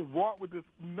they're so wrought with this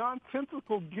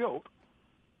nonsensical guilt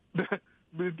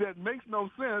that makes no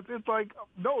sense, it's like,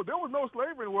 no, there was no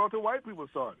slavery in the world until white people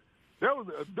started. There was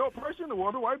no oppression in the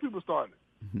world until white people started.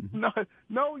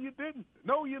 No, you didn't.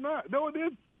 No, you're not. No, it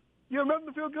didn't. You have nothing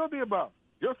to feel guilty about.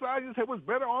 Your side just was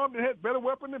better armed and had better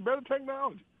weapons and better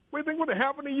technology. What do you think would have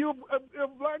happened to you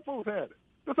if black folks had it?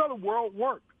 That's how the world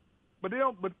worked. But they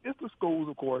don't. But it's the schools,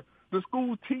 of course. The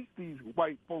schools teach these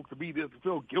white folks to be this, to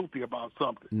feel guilty about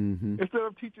something, instead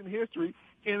of teaching history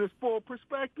in its full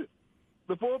perspective.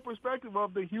 The full perspective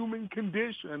of the human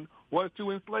condition was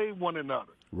to enslave one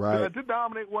another, to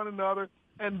dominate one another.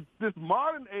 And this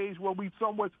modern age where we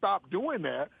somewhat stopped doing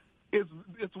that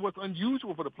it's what's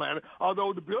unusual for the planet,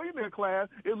 although the billionaire class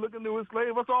is looking to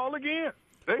enslave us all again.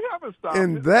 They haven't stopped.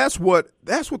 And that's what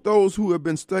those who have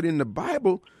been studying the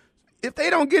Bible, if they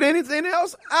don't get anything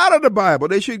else out of the Bible,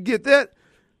 they should get that.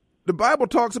 The Bible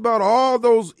talks about all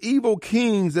those evil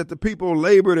kings that the people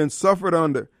labored and suffered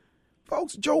under.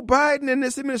 Folks, Joe Biden and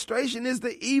this administration is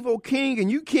the evil king,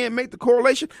 and you can't make the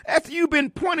correlation after you've been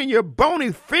pointing your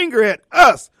bony finger at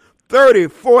us 30,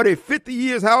 40, 50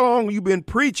 years, how long have you been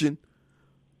preaching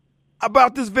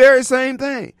about this very same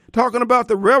thing, talking about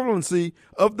the relevancy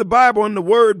of the Bible and the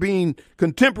word being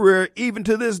contemporary even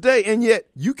to this day, and yet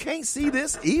you can't see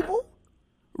this evil?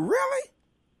 Really?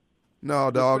 No,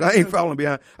 dog, I ain't following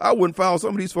behind. I wouldn't follow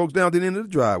some of these folks down to the end of the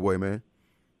driveway, man.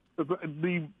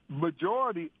 The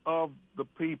majority of the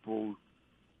people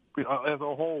as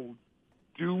a whole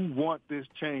do want this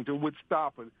change and would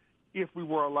stop it if we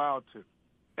were allowed to.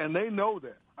 And they know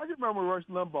that. I just remember Rush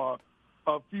Limbaugh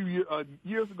a few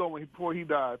years ago before he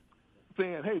died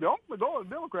saying, hey, the only goal of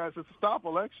the Democrats is to stop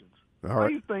elections. All right. I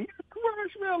used to think,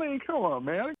 Rush, really, come on,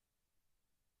 man.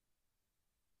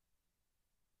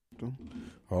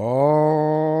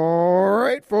 All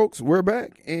right, folks, we're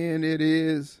back, and it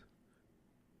is,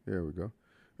 there we go,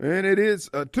 and it is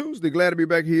Tuesday. Glad to be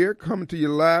back here, coming to you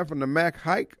live from the Mac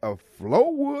Haik of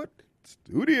Flowood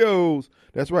Studios.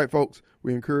 That's right, folks.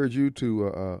 We encourage you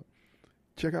to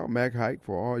check out Mac Haik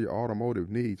for all your automotive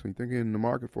needs. When you're thinking in the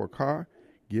market for a car,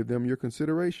 give them your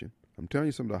consideration. I'm telling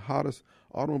you, some of the hottest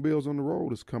automobiles on the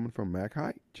road is coming from Mac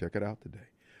Haik. Check it out today.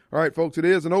 All right, folks, it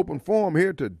is an open forum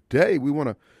here today. We want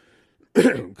to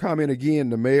comment again.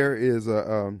 The mayor is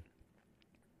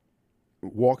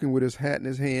walking with his hat in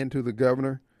his hand to the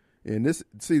governor, and this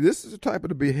is the type of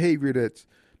the behavior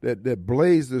that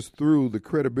blazes through the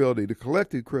credibility, the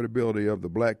collective credibility of the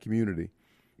black community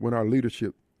when our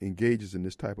leadership engages in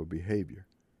this type of behavior.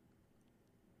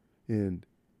 And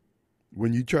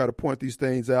when you try to point these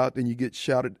things out, then you get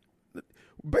shouted.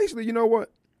 Basically, you know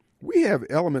what? We have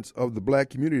elements of the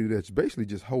black community that's basically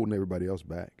just holding everybody else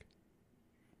back.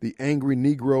 The angry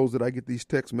Negroes that I get these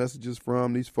text messages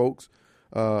from, these folks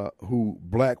who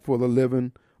black for the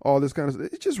living, all this kind of stuff.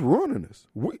 It's just ruining us.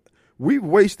 We've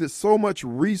wasted so much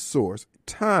resource,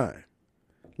 time,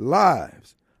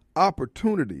 lives,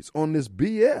 opportunities on this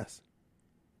BS.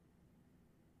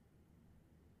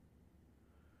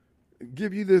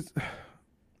 Give you this.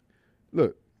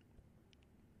 Look,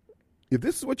 if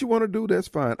this is what you want to do, that's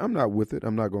fine. I'm not with it.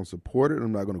 I'm not going to support it.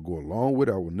 I'm not going to go along with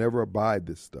it. I will never abide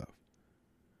this stuff.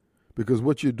 Because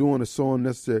what you're doing is so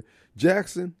unnecessary.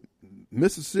 Jackson,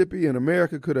 Mississippi, and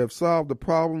America could have solved the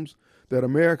problems that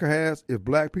America has if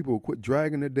black people would quit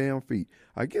dragging their damn feet.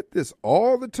 I get this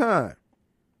all the time.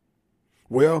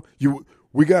 Well,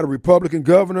 we got a Republican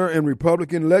governor and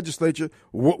Republican legislature.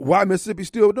 Why Mississippi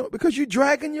still doing it? Because you're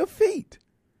dragging your feet.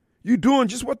 You're doing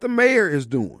just what the mayor is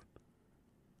doing.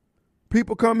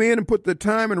 People come in and put their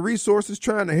time and resources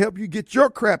trying to help you get your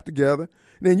crap together.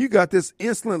 And then you got this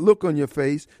insolent look on your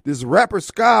face, this rapper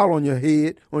scowl on your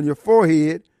head, on your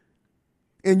forehead,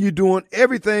 and you're doing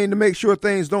everything to make sure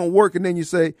things don't work. And then you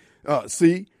say,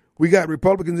 see, we got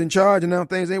Republicans in charge and now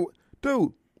things ain't.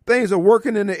 Dude, things are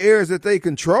working in the areas that they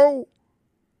control.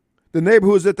 The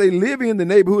neighborhoods that they live in, the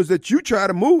neighborhoods that you try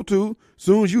to move to, as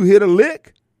soon as you hit a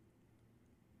lick.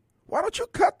 Why don't you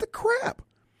cut the crap?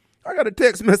 I got a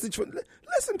text message from,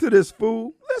 listen to this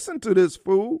fool. Listen to this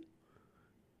fool.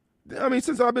 I mean,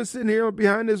 since I've been sitting here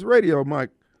behind this radio mic,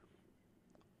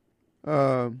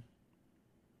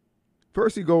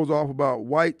 first he goes off about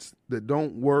whites that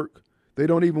don't work. They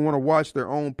don't even want to watch their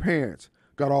own parents.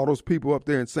 Got all those people up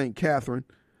there in St. Catherine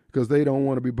because they don't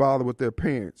want to be bothered with their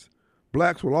parents.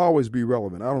 Blacks will always be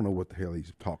relevant. I don't know what the hell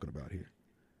he's talking about here.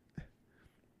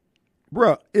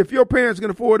 Bruh, if your parents can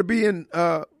afford to be in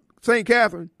St.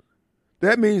 Catherine,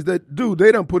 that means that, dude,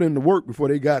 they done put in the work before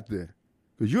they got there.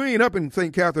 Because you ain't up in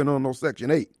St. Catherine on no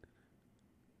Section 8.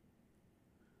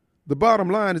 The bottom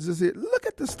line is this here. Look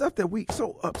at the stuff that we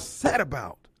so upset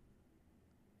about.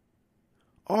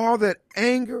 All that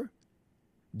anger,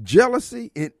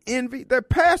 jealousy, and envy. Their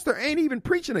pastor ain't even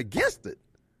preaching against it.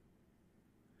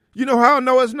 You know how I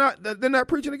know it's not? They're not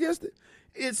preaching against it?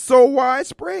 It's so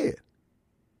widespread.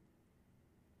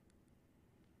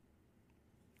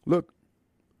 Look,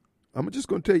 I'm just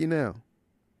going to tell you now.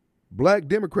 Black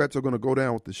Democrats are going to go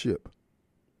down with the ship.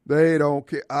 They don't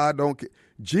care. I don't care.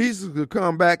 Jesus could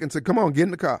come back and say, come on, get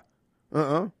in the car.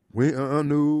 No, we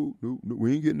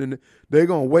ain't getting in there. They're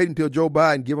going to wait until Joe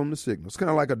Biden give them the signal. It's kind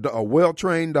of like a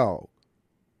well-trained dog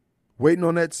waiting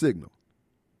on that signal.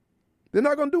 They're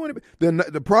not going to do anything. Then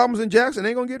the problems in Jackson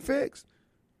ain't going to get fixed.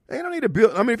 They don't need to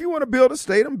build. I mean, if you want to build a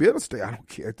state, build a state. I don't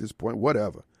care at this point,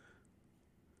 whatever.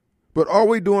 But all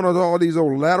we doing is all these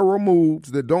old lateral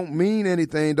moves that don't mean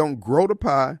anything, don't grow the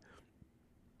pie.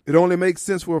 It only makes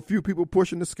sense for a few people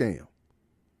pushing the scam.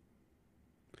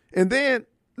 And then,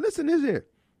 listen here.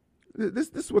 This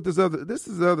is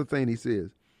the other thing he says.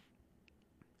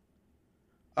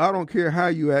 I don't care how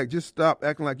you act. Just stop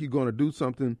acting like you're going to do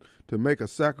something to make a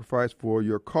sacrifice for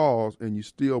your cause and you're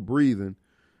still breathing.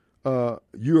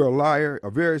 You're a liar, a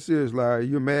very serious liar.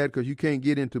 You're mad because you can't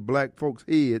get into black folks'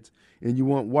 heads and you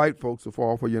want white folks to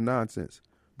fall for your nonsense.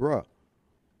 Bruh,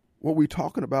 what we're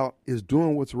talking about is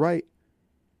doing what's right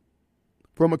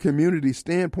from a community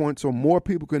standpoint so more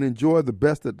people can enjoy the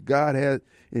best that God has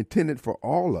intended for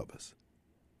all of us.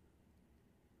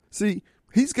 See,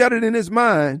 he's got it in his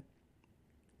mind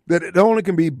that it only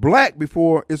can be black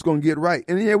before it's going to get right.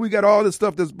 And yeah, we got all this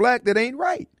stuff that's black that ain't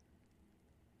right.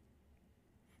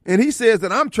 And he says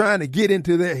that I'm trying to get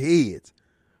into their heads.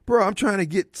 Bro, I'm trying to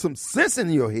get some sense in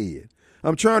your head.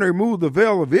 I'm trying to remove the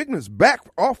veil of ignorance back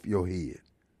off your head.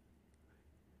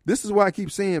 This is why I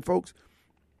keep saying, folks,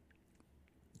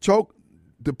 Choke,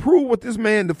 to prove what this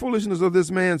man, the foolishness of this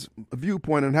man's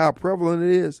viewpoint and how prevalent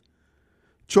it is,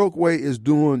 Chokeway is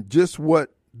doing just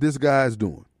what this guy is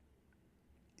doing.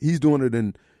 He's doing it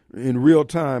in real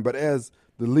time, but as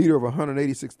the leader of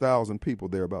 186,000 people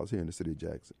thereabouts here in the city of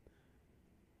Jackson.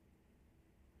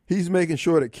 He's making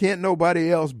sure that can't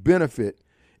nobody else benefit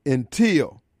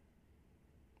until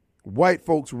white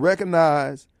folks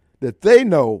recognize that they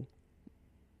know,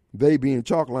 they being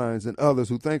Chalk Lines and others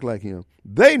who think like him,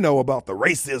 they know about the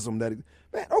racism that,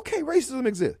 man, okay, racism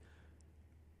exists.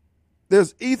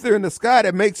 There's ether in the sky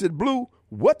that makes it blue.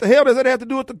 What the hell does that have to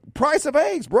do with the price of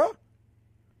eggs, bro?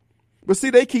 But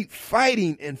see, they keep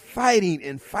fighting and fighting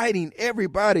and fighting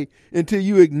everybody until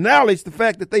you acknowledge the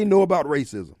fact that they know about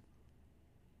racism.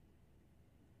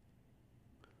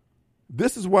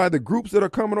 This is why the groups that are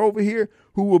coming over here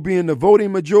who will be in the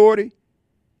voting majority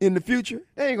in the future,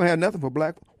 they ain't going to have nothing for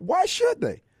black. Why should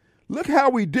they? Look how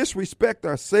we disrespect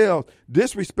ourselves,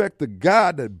 disrespect the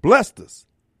God that blessed us.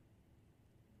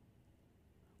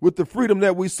 with the freedom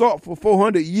that we sought for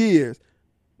 400 years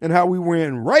and how we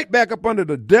ran right back up under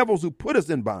the devils who put us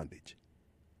in bondage.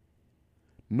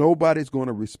 Nobody's going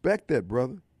to respect that,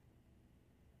 brother.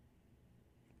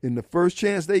 In the first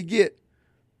chance they get,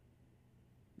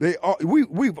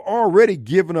 we've already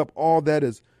given up all that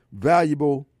is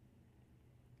valuable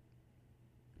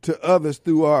to others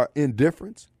through our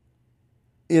indifference,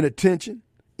 inattention,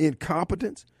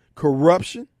 incompetence,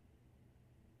 corruption.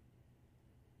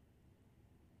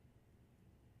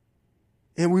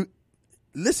 And we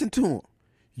listen to them.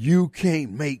 You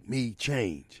can't make me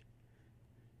change.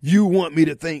 You want me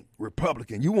to think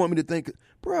Republican. You want me to think,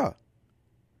 bruh,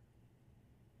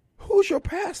 who's your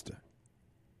pastor?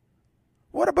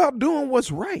 What about doing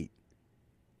what's right?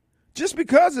 Just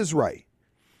because it's right.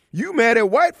 You mad at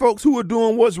white folks who are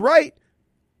doing what's right,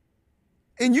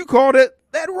 and you call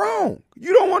that wrong.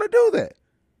 You don't want to do that.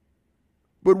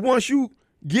 But once you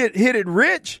get hit it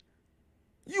rich,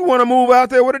 you want to move out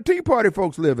there where the Tea Party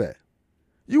folks live at.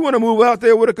 You want to move out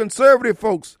there where the conservative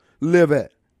folks live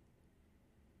at.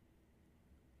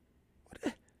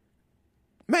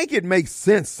 Make it make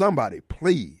sense, somebody,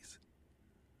 please.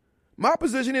 My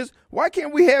position is, why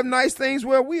can't we have nice things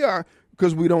where we are?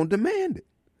 Because we don't demand it.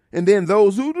 And then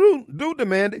those who do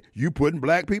demand it, you putting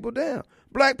black people down.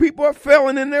 Black people are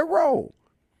failing in their role.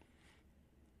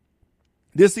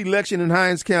 This election in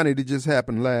Hinds County that just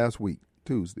happened last week,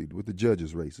 Tuesday, with the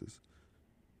judges' races.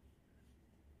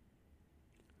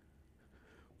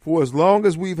 For as long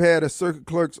as we've had a circuit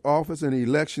clerk's office and an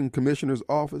election commissioner's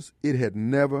office, it had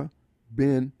never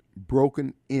been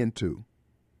broken into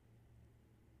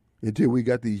until we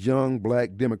got these young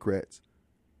black Democrats.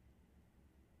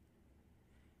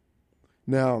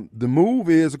 Now, the move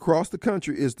is across the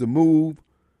country is to move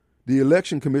the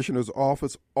election commissioner's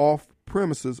office off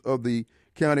premises of the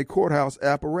county courthouse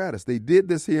apparatus. They did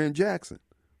this here in Jackson.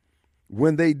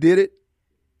 When they did it,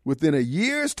 within a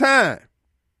year's time,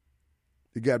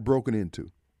 it got broken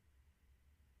into.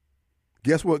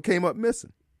 Guess what came up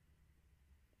missing?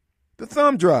 The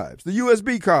thumb drives, the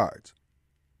USB cards.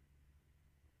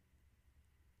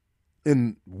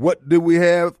 And what did we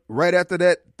have right after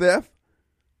that theft?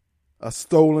 A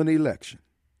stolen election.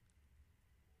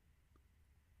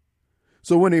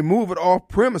 So when they move it off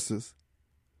premises,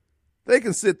 they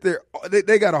can sit there.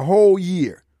 They got a whole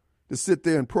year to sit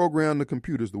there and program the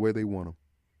computers the way they want them.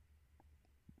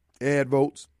 Add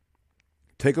votes,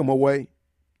 take them away,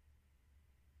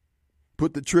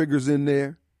 put the triggers in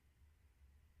there.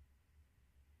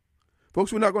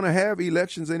 Folks, we're not going to have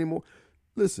elections anymore.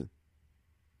 Listen,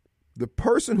 the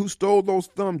person who stole those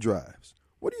thumb drives,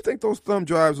 what do you think those thumb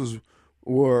drives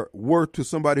were worth to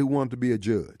somebody who wanted to be a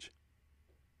judge?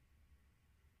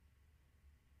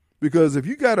 Because if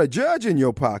you got a judge in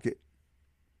your pocket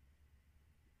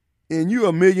and you're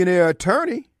a millionaire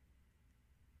attorney,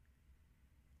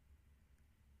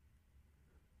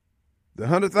 the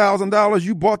 $100,000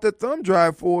 you bought that thumb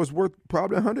drive for is worth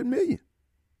probably $100 million.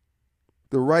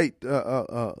 The right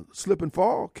slip and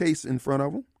fall case in front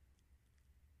of them.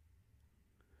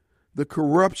 The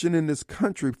corruption in this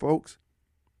country, folks,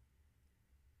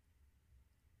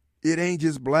 it ain't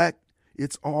just black,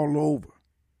 it's all over.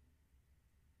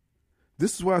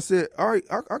 This is why I said our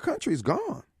country is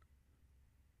gone.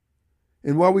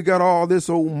 And while we got all this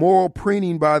old moral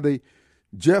preening by the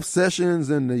Jeff Sessions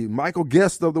and the Michael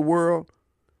Guest of the world,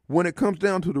 when it comes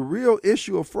down to the real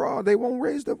issue of fraud, they won't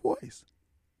raise their voice.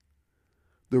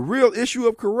 The real issue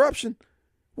of corruption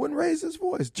wouldn't raise his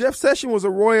voice. Jeff Sessions was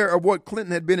aware of what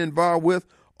Clinton had been involved with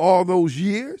all those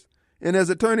years. And as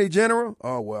Attorney General,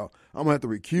 I'm going to have to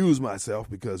recuse myself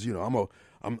because,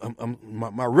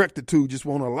 my rectitude just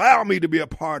won't allow me to be a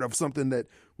part of something that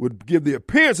would give the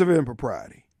appearance of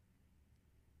impropriety.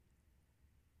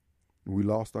 And we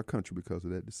lost our country because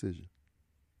of that decision.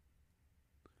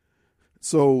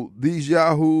 So these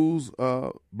yahoos,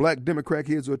 black Democrat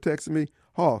kids who are texting me,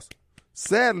 Hoss,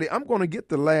 sadly, I'm going to get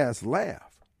the last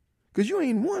laugh because you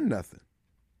ain't won nothing.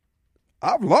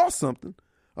 I've lost something.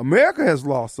 America has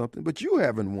lost something, but you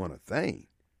haven't won a thing.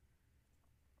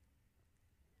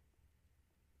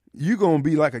 You're going to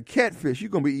be like a catfish. You're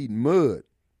going to be eating mud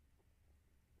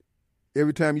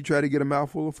every time you try to get a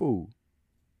mouthful of food.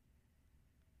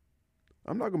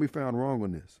 I'm not going to be found wrong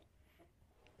on this.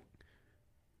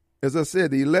 As I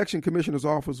said, the election commissioner's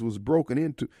office was broken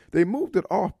into. They moved it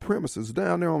off premises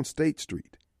down there on State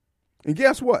Street. And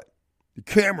guess what? The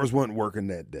cameras weren't working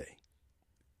that day.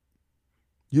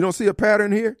 You don't see a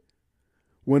pattern here?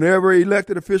 Whenever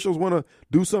elected officials want to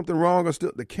do something wrong or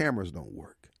still, the cameras don't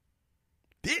work.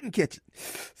 Didn't catch it.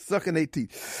 Sucking their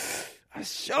teeth. I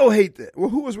sure hate that. Well,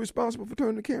 who was responsible for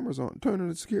turning the cameras on, turning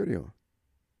the security on?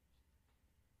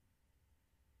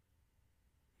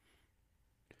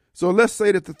 So let's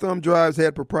say that the thumb drives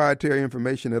had proprietary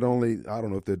information that only, I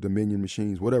don't know if they're Dominion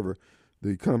machines, whatever,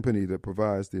 the company that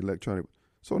provides the electronic.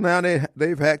 So now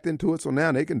they've hacked into it, so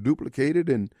now they can duplicate it,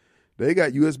 and they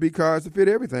got USB cards to fit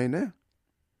everything now.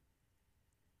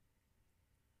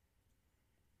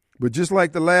 But just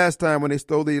like the last time when they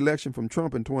stole the election from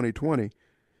Trump in 2020,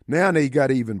 now they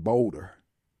got even bolder.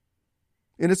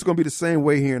 And it's going to be the same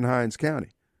way here in Hinds County.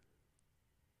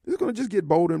 It's going to just get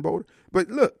bolder and bolder. But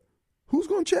look, who's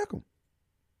going to check them?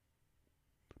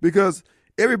 Because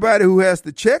everybody who has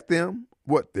to check them,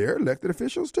 they're elected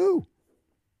officials too.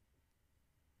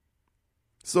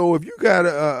 So if you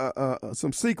got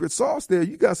some secret sauce there,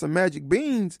 you got some magic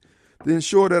beans to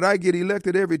ensure that I get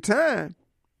elected every time,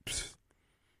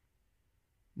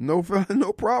 no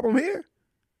problem here.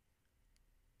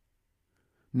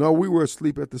 No, we were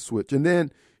asleep at the switch. And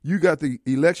then you got the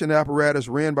election apparatus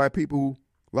ran by people who,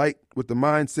 like with the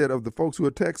mindset of the folks who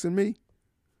are texting me,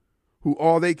 who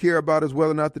all they care about is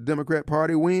whether or not the Democrat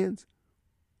Party wins.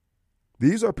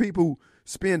 These are people who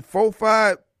spend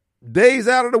 4-5 days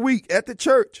out of the week at the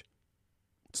church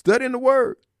studying the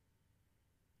word.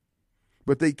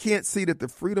 But they can't see that the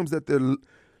freedoms that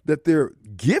they're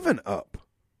giving up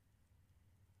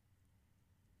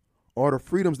are the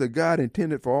freedoms that God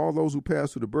intended for all those who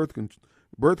pass through the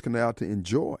birth canal to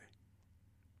enjoy.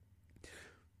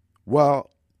 While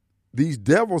these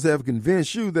devils have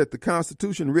convinced you that the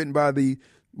Constitution written by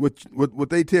what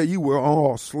they tell you were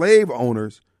all slave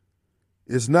owners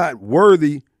is not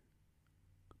worthy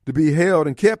to be held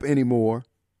and kept anymore,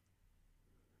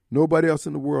 nobody else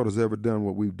in the world has ever done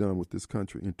what we've done with this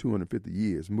country in 250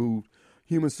 years, moved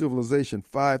human civilization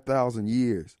 5,000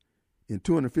 years in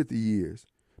 250 years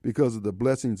because of the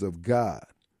blessings of God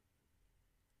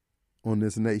on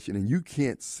this nation. And you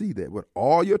can't see that with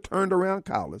all your turned around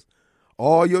collars,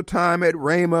 all your time at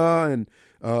Rhema and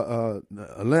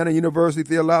Atlanta University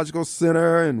Theological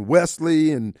Center and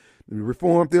Wesley and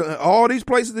Reformed, all these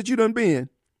places that you done been,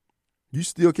 you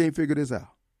still can't figure this out.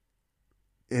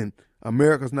 And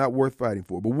America's not worth fighting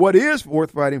for. But what is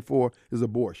worth fighting for is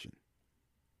abortion,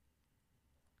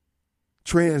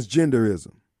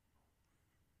 transgenderism,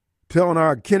 telling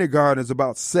our kindergartners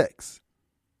about sex,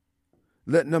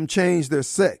 letting them change their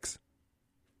sex.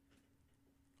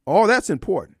 All that's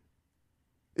important.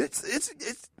 It's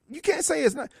you can't say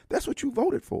it's not. That's what you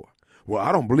voted for. Well,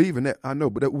 I don't believe in that. I know,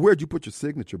 but where'd you put your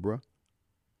signature, bro?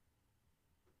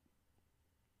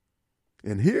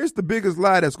 And here's the biggest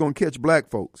lie that's going to catch black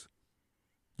folks.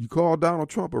 You call Donald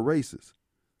Trump a racist,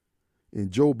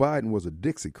 and Joe Biden was a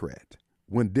Dixiecrat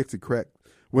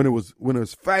when it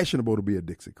was fashionable to be a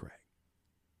Dixiecrat.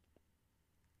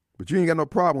 But you ain't got no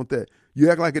problem with that.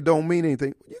 You act like it don't mean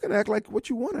anything. You can act like what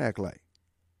you want to act like.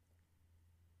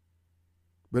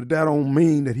 But that don't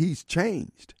mean that he's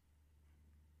changed.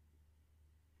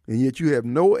 And yet you have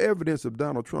no evidence of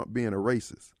Donald Trump being a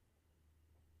racist.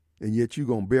 And yet you're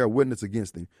going to bear witness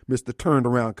against him, Mr. Turned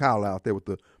Around Kyle out there with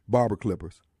the barber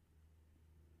clippers.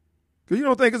 Because you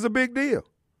don't think it's a big deal.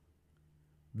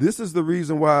 This is the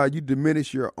reason why you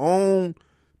diminish your own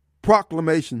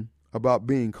proclamation about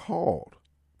being called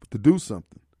to do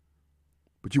something.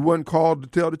 But you wasn't called to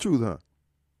tell the truth, huh?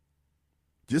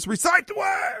 Just recite the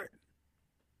word.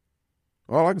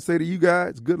 All I can say to you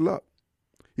guys, good luck.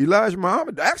 Elijah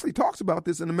Muhammad actually talks about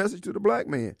this in The Message to the Black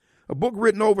Man, a book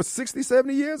written over 60,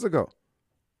 70 years ago.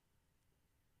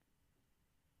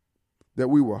 That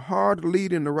we were hard to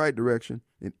lead in the right direction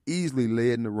and easily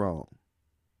led in the wrong.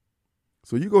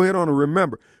 So you go ahead on and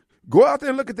remember. Go out there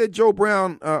and look at that Joe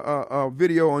Brown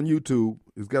video on YouTube.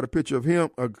 It's got a picture of him,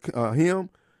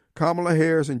 Kamala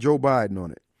Harris, and Joe Biden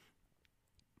on it.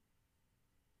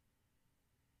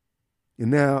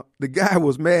 And now the guy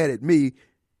was mad at me,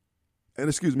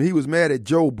 he was mad at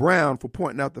Joe Brown for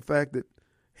pointing out the fact that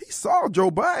he saw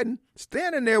Joe Biden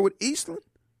standing there with Eastland,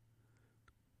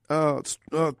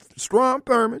 Strom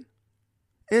Thurmond,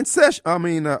 and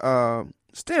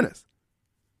Stennis,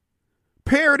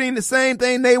 parroting the same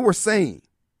thing they were saying.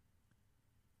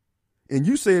 And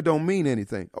you say it don't mean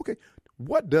anything. Okay,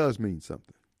 what does mean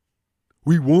something?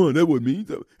 We won, that would mean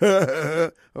something.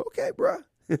 Okay, bro.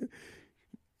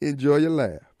 Enjoy your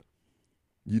laugh.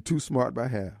 You're too smart by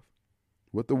half.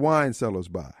 What the wine sellers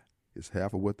buy is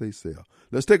half of what they sell.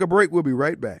 Let's take a break. We'll be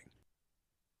right back.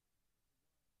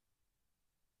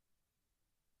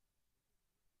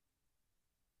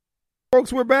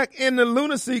 Folks, we're back, and the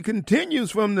lunacy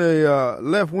continues from the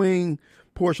left-wing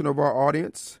portion of our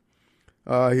audience.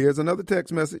 Here's another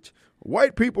text message.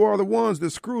 White people are the ones that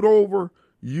screwed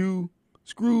you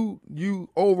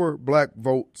over black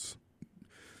votes.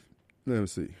 Let me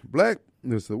see. Black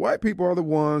Listen, white people are the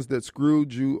ones that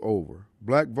screwed you over.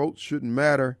 Black votes shouldn't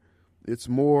matter. It's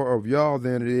more of y'all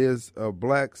than it is of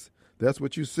blacks. That's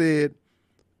what you said.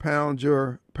 Pound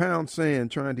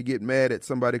sand trying to get mad at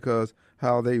somebody because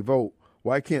how they vote.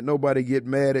 Why can't nobody get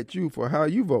mad at you for how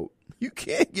you vote? You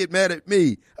can't get mad at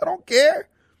me. I don't care.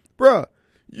 Bruh,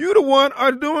 you the one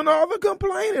are doing all the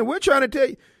complaining. We're trying to tell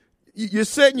you. You're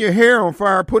setting your hair on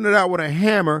fire, putting it out with a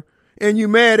hammer, and you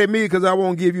mad at me because I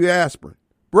won't give you aspirin.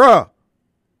 Bruh,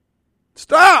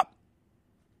 stop.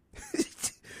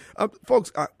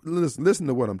 Folks, listen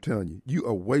to what I'm telling you. You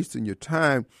are wasting your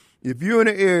time. If you're in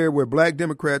an area where black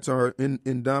Democrats are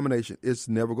in domination, it's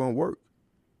never going to work.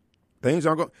 Things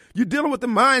aren't going. You're dealing with the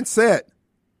mindset.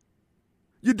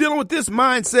 You're dealing with this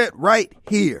mindset right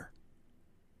here.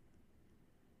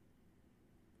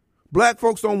 Black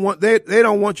folks don't want they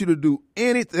don't want you to do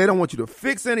anything. They don't want you to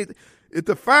fix anything. If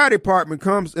the fire department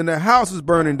comes and the house is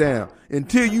burning down,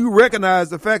 until you recognize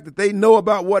the fact that they know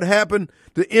about what happened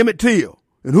to Emmett Till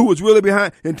and who was really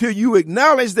behind, until you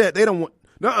acknowledge that, they don't want.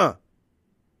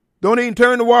 Don't even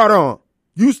turn the water on.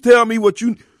 You tell me what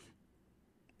you.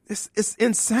 It's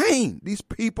insane. These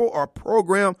people are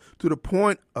programmed to the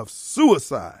point of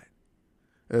suicide.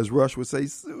 As Rush would say,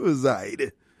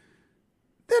 suicide.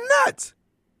 They're nuts.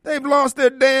 They've lost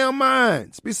their damn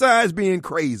minds, besides being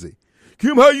crazy.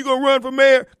 Kim, how you gonna run for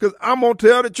mayor? Because I'm gonna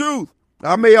tell the truth.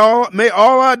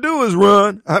 All I do is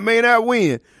run. I may not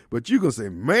win. But you gonna say,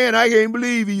 man, I can't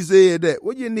believe he said that.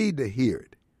 Well, you need to hear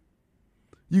it.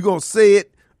 You gonna say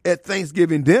it at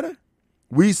Thanksgiving dinner?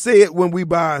 We say it when we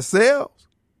by ourselves.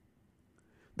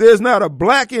 There's not a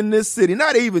black in this city,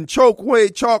 not even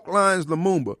Chokwe, Chalk Lines,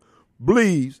 Lumumba,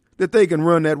 believes that they can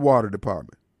run that water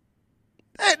department.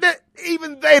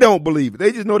 Even they don't believe it.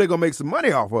 They just know they're going to make some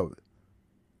money off of it.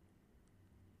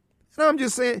 And I'm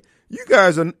just saying, you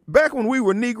guys are, back when we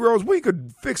were Negroes, we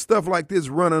could fix stuff like this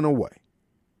running away.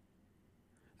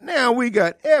 Now we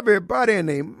got everybody and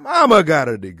their mama got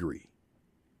a degree.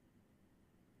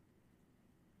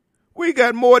 We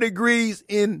got more degrees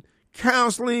in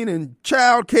counseling and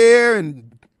child care,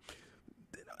 and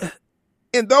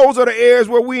those are the areas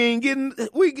where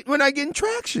we're not getting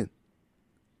traction.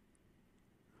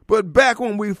 But back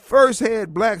when we first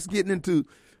had blacks getting into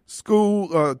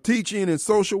school, teaching and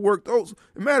social work,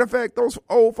 matter of fact, those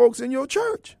old folks in your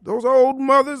church, those old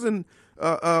mothers and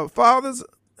fathers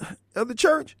of the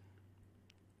church,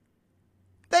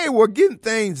 they were getting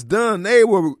things done. They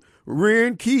were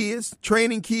rearing kids,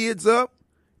 training kids up.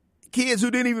 Kids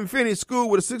who didn't even finish school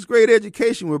with a 6th grade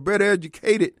education were better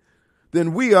educated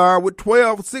than we are with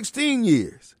 12, 16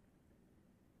 years.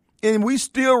 And we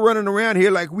still running around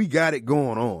here like we got it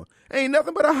going on. Ain't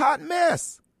nothing but a hot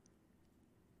mess.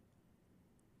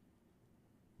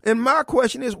 And my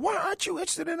question is, why aren't you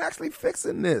interested in actually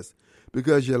fixing this?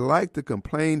 Because you like to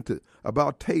complain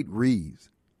about Tate Reeves.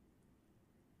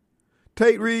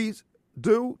 Tate Reeves,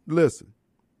 dude, listen.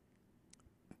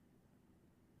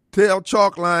 Tell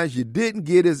Chalk Lines you didn't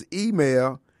get his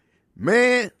email.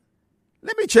 Man,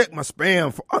 let me check my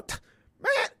spam.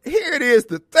 Man, here it is,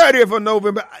 the 30th of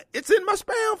November. It's in my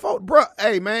spam folder. Bro,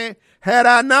 hey, man, had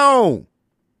I known.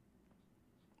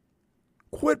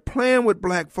 Quit playing with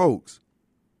black folks.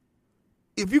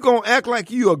 If you're going to act like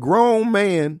you a grown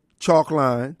man, Chalk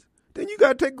Lines, then you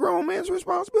got to take grown man's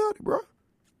responsibility, bro.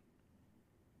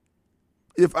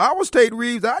 If I was Tate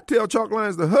Reeves, I'd tell Chalk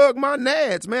Lines to hug my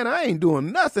nads. Man, I ain't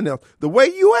doing nothing else. The way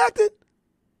you acted?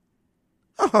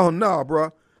 Oh, no,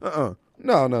 bro.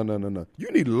 No.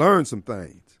 You need to learn some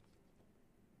things.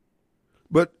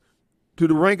 But to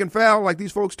the rank and file, like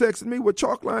these folks texting me, what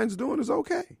Chalk Lines doing is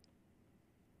okay.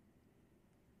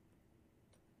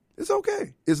 It's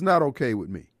okay. It's not okay with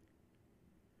me.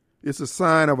 It's a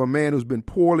sign of a man who's been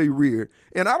poorly reared.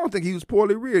 And I don't think he was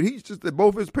poorly reared. He's just that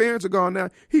both his parents are gone now.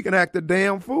 He can act a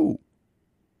damn fool.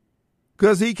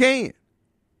 Because he can.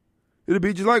 It'll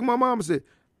be just like my mama said.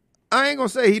 I ain't going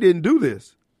to say he didn't do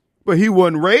this. But he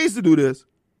wasn't raised to do this.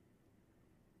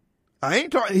 I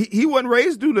ain't talking. He wasn't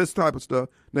raised to do this type of stuff.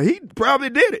 Now, he probably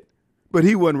did it. But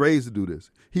he wasn't raised to do this.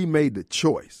 He made the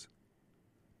choice.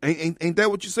 Ain't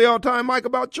that what you say all the time, Mike,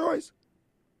 about choice?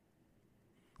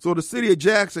 So the city of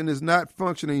Jackson is not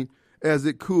functioning as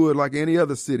it could like any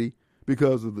other city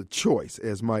because of the choice,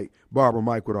 as Barbara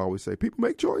Mike would always say. People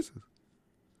make choices.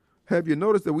 Have you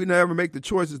noticed that we never make the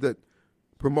choices that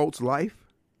promotes life,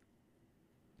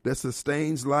 that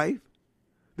sustains life,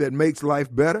 that makes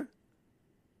life better?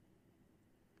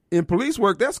 In police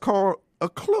work, that's called a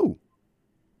clue.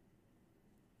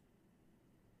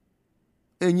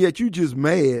 And yet you just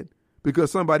mad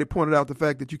because somebody pointed out the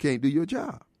fact that you can't do your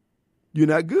job. You're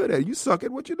not good at it. You suck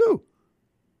at what you do.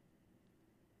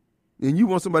 and you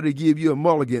want somebody to give you a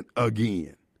mulligan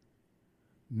again.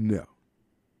 No.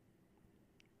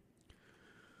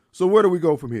 So where do we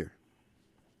go from here?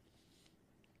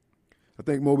 I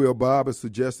think Mobile Bob has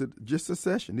suggested just a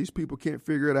session. These people can't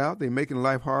figure it out. They're making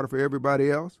life harder for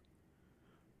everybody else.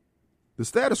 The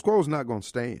status quo is not going to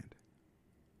stand.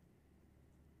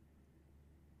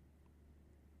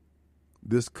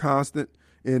 This constant,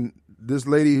 and this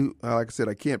lady, like I said,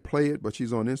 I can't play it, but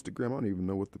she's on Instagram. I don't even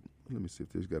know what let me see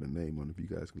if there's got a name on it, if you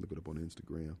guys can look it up on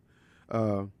Instagram.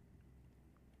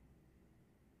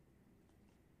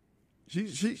 She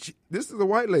this is a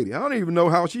white lady. I don't even know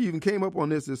how she even came up on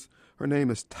this. Her name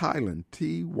is Tylan,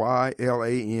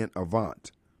 Tylan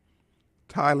Avant.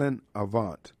 Tylan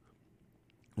Avant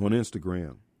on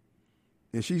Instagram.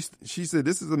 And she said,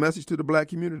 this is a message to the black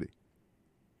community.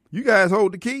 You guys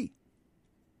hold the key.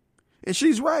 And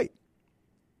she's right.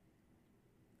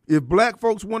 If black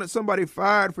folks wanted somebody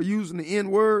fired for using the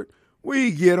N-word,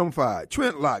 we get them fired.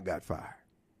 Trent Locke got fired.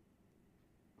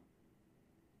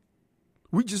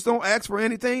 We just don't ask for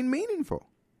anything meaningful.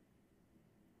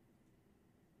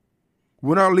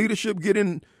 When our leadership get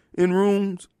in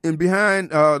rooms and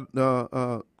behind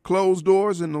closed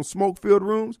doors in those smoke-filled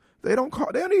rooms, they don't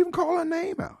even call our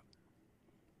name out.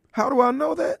 How do I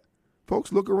know that?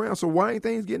 Folks look around. So why ain't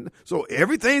things getting? So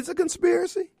everything's a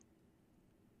conspiracy?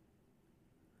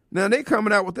 Now they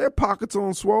coming out with their pockets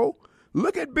on swole.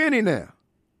 Look at Benny now.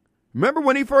 Remember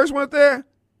when he first went there?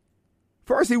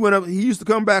 First he went up. He used to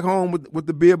come back home with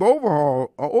the bib overalls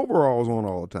on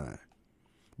all the time.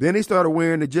 Then he started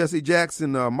wearing the Jesse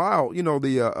Jackson mile,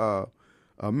 the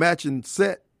matching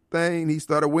set thing. He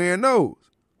started wearing those.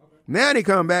 Okay. Now he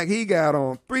come back. He got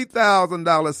on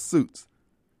 $3,000 suits.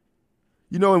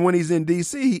 And when he's in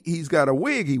D.C., he's got a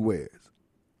wig he wears.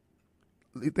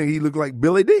 You think he look like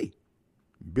Billy D.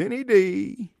 Benny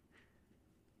D.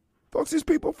 Folks, these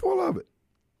people full of it.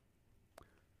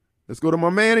 Let's go to my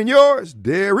man and yours,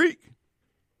 Derek.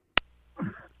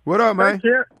 What up, man? Hey,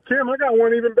 Kim, I got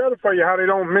one even better for you, how they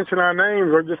don't mention our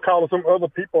names or just call us some other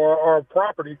people or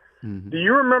property. Mm-hmm. Do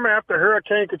you remember after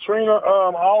Hurricane Katrina,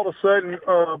 all of a sudden,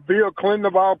 Bill Clinton,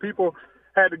 of all people,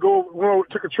 had to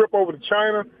took a trip over to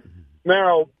China?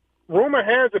 Now, rumor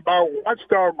has it by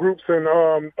watchdog groups and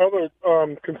other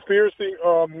conspiracy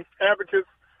advocates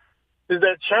is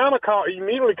that China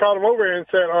immediately called him over and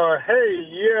said, hey,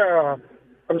 yeah,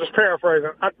 I'm just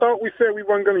paraphrasing. I thought we said we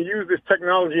weren't going to use this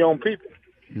technology on people.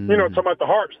 Mm-hmm. Talking about the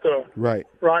heart stuff. Right.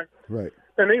 Right? Right.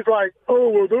 And he's like, oh,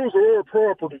 well, those are our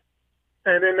property.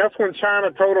 And then that's when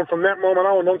China told him from that moment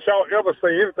on, don't y'all ever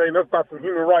say anything. That's about some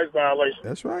human rights violation.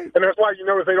 That's right. And that's why you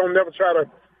notice they don't never try to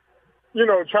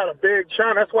beg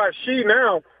China. That's why she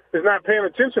now is not paying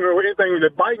attention to anything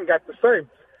that Biden got to say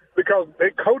because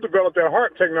they co-developed their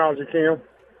heart technology, Kim.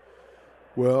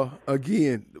 Well,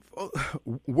 again,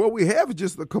 what we have is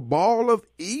just a cabal of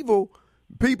evil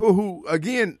people who,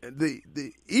 again, the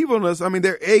evilness,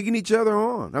 they're egging each other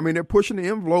on. They're pushing the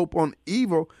envelope on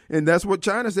evil, and that's what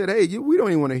China said, hey, we don't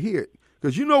even want to hear it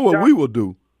because you know what we will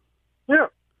do. Yeah.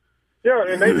 Yeah,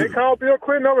 and they called Bill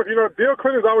Clinton over. Bill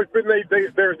Clinton's always been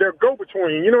their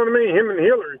go-between. You know what I mean? Him and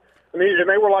Hillary. And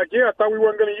they were like, yeah, I thought we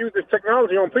weren't going to use this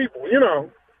technology on people,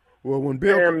 Well, when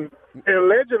And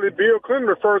allegedly, Bill Clinton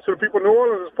refers to the people in New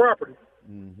Orleans as property.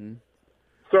 Mm-hmm.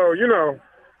 So,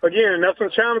 again, that's when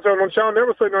China told them, y'all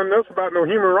never say nothing else about no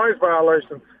human rights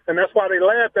violation. And that's why they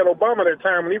laughed at Obama that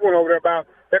time when he went over there about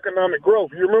economic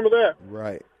growth. You remember that?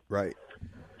 Right, right.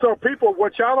 So people,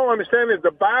 what y'all don't understand is the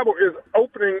Bible is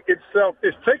opening itself.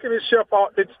 It's taking itself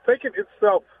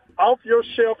off your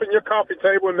shelf in your coffee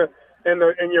table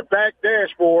and your back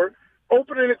dashboard,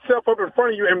 opening itself up in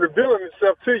front of you and revealing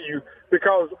itself to you.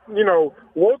 Because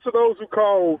woe to those who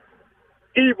call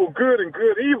evil good and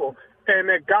good evil, and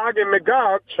that Gog and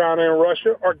Magog, China and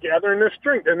Russia, are gathering their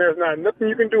strength, and there's nothing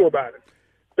you can do about it.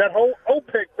 That whole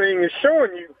OPEC thing is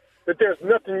showing you that there's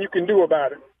nothing you can do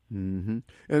about it. Mm-hmm.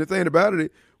 And the thing about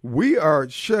it, we are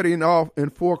shutting off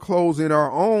and foreclosing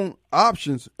our own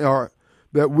options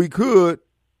that we could,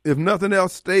 if nothing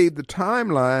else, stave the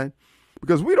timeline,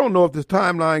 because we don't know if this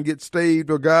timeline gets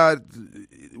staved or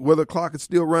whether the clock is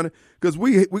still running, because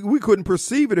we couldn't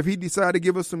perceive it if he decided to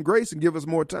give us some grace and give us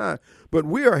more time. But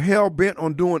we are hell-bent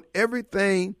on doing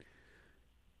everything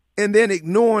and then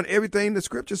ignoring everything the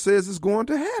scripture says is going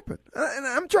to happen. And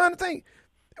I'm trying to think,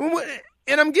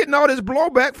 and I'm getting all this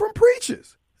blowback from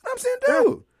preachers. I'm saying,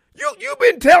 dude, you've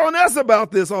been telling us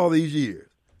about this all these years,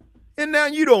 and now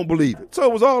you don't believe it. So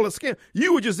it was all a scam.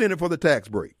 You were just in it for the tax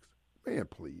breaks. Man,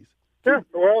 please. Yeah,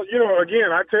 well,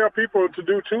 again, I tell people to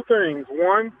do two things.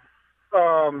 One,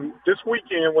 this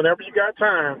weekend, whenever you got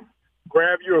time,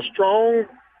 grab you a strong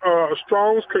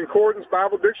Strong's Concordance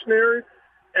Bible Dictionary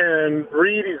and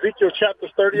read Ezekiel chapters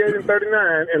 38 and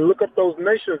 39 and look up those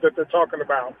nations that they're talking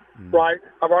about, right?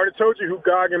 I've already told you who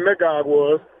Gog and Magog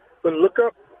was, but look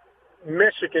up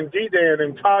Meshach and Dedan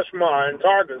and Tashma and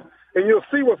Targus, and you'll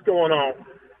see what's going on.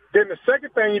 Then the second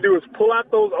thing you do is pull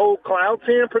out those old Cloud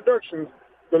 10 productions,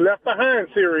 the Left Behind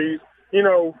series, you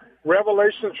know,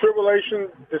 Revelation, Tribulation,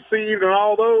 Deceived, and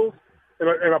all those,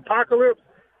 and Apocalypse.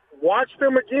 Watch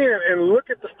them again and look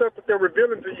at the stuff that they're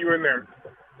revealing to you in there.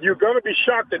 You're going to be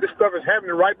shocked that this stuff is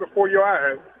happening right before your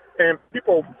eyes, and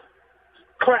people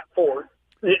clap for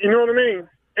it. You know what I mean?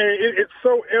 And it's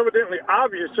so evidently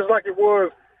obvious, just like it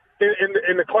was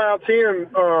in the Cloud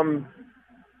 10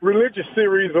 religious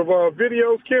series of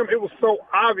videos, Kim. It was so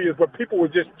obvious, but people were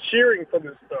just cheering for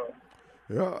this stuff.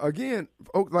 Yeah, again,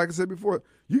 like I said before,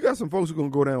 you got some folks who are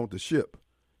going to go down with the ship.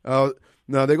 Now,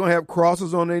 they're going to have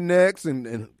crosses on their necks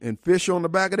and fish on the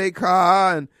back of their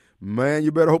car, and, man,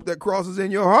 you better hope that cross is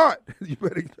in your heart. You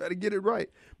better try to get it right.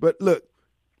 But, look,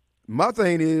 my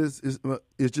thing is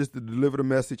just to deliver the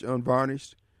message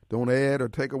unvarnished. Don't add or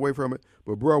take away from it.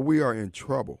 But, bro, we are in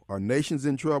trouble. Our nation's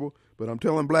in trouble. But I'm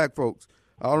telling black folks,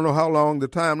 I don't know how long the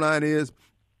timeline is,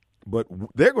 but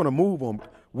they're going to move on.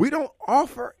 We don't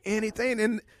offer anything.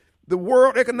 And the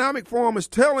World Economic Forum is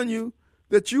telling you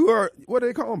that you are, what do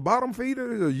they call them, bottom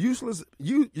feeders or useless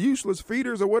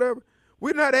feeders or whatever.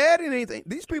 We're not adding anything.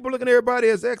 These people looking at everybody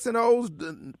as X and O's,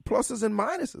 pluses and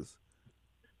minuses.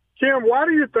 Kim, why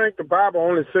do you think the Bible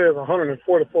only says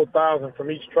 144,000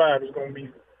 from each tribe is going to be,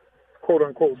 quote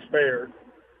unquote, spared?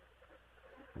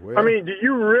 Well, I mean, do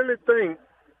you really think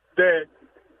that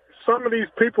some of these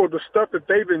people, the stuff that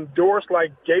they've endorsed,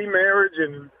 like gay marriage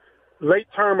and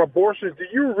late-term abortions, do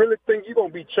you really think you're going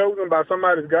to be chosen by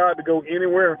somebody's God to go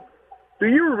anywhere? Do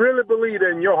you really believe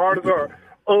that in your heart of heart?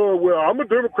 Well, I'm a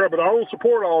Democrat, but I don't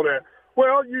support all that.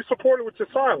 Well, you support it with your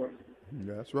silence.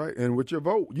 That's right. And with your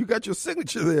vote. You got your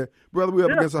signature there. Brother, we're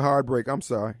up against a hard break. I'm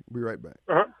sorry. Be right back.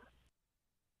 Uh-huh.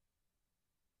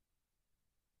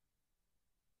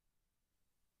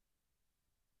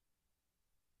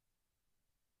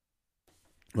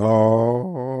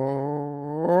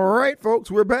 All right,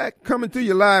 folks, we're back coming to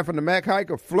you live from the Mac Haik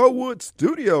of Flowwood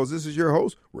Studios. This is your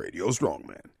host, Radio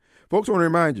Strongman. Folks, I want to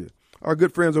remind you, our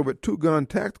good friends over at Two Gun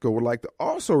Tactical would like to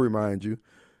also remind you,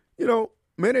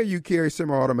 many of you carry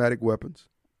semi-automatic weapons.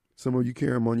 Some of you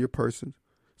carry them on your person.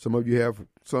 Some of you have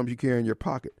some you carry in your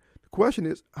pocket. The question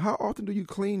is, how often do you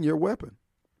clean your weapon?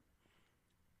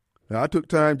 Now, I took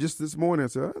time just this morning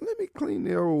and said, let me clean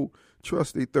the old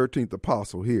trusty 13th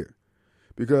Apostle here.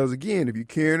 Because, again, if you're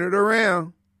carrying it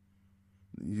around,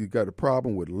 you got a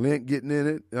problem with lint getting in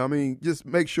it. I mean, just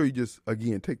make sure you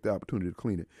again, take the opportunity to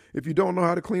clean it. If you don't know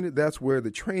how to clean it, that's where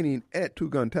the training at Two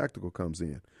Gun Tactical comes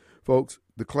in. Folks,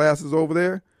 the class is over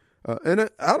there. I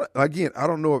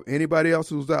don't know of anybody else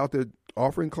who's out there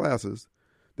offering classes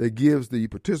that gives the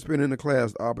participant in the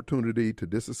class the opportunity to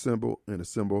disassemble and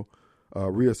assemble,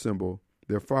 reassemble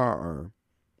their firearm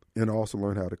and also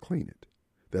learn how to clean it.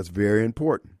 That's very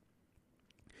important.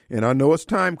 And I know it's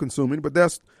time consuming, but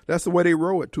that's the way they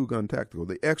roll at Two Gun Tactical.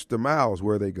 The extra miles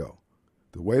where they go.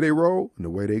 The way they roll and the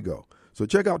way they go. So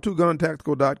check out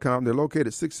twoguntactical.com. They're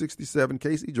located 667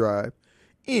 Casey Drive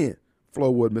in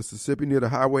Flowwood, Mississippi, near the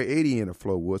Highway 80 end of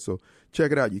Flowwood. So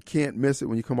check it out. You can't miss it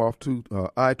when you come off to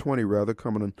I-20,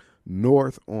 coming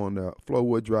north on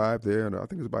Flowwood Drive there. And I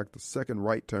think it's about the second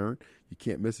right turn. You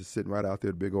can't miss it, sitting right out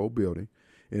there, the big old building.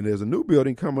 And there's a new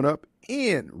building coming up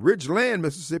in Ridgeland,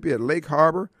 Mississippi at Lake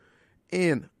Harbor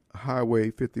and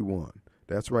Highway 51.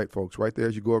 That's right, folks. Right there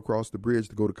as you go across the bridge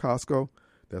to go to Costco,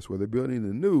 that's where they're building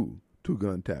the new Two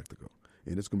Gun Tactical.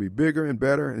 And it's going to be bigger and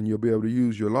better, and you'll be able to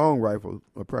use your long rifle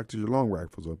or practice your long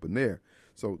rifles up in there.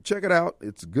 So check it out.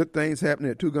 It's good things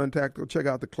happening at Two Gun Tactical. Check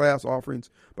out the class offerings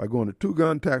by going to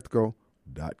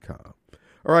twoguntactical.com.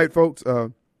 All right, folks,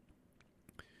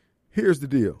 here's the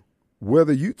deal.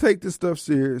 Whether you take this stuff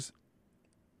serious,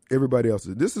 everybody else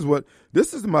is.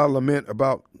 This is my lament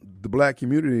about the black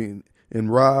community,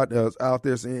 and Rod is out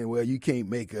there saying, well, you can't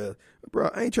make bro,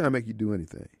 I ain't trying to make you do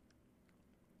anything.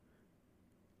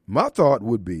 My thought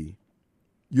would be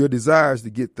your desires to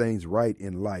get things right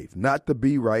in life, not to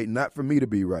be right, not for me to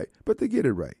be right, but to get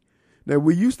it right. Now,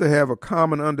 we used to have a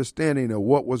common understanding of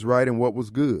what was right and what was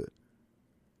good.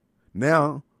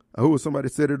 Now, somebody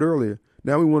said it earlier,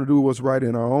 now we want to do what's right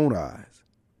in our own eyes.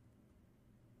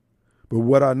 But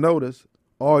what I notice,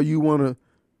 all you want to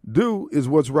do is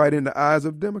what's right in the eyes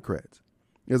of Democrats.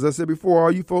 As I said before,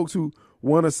 all you folks who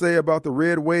want to say about the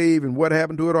red wave and what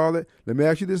happened to it, all that, let me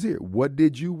ask you this here. What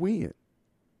did you win?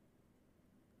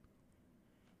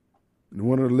 And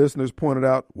one of the listeners pointed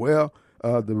out, well,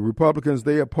 The Republicans,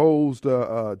 they opposed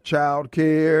child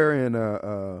care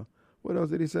and what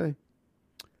else did he say?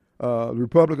 The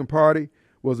Republican Party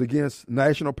was against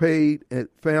national paid and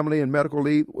family and medical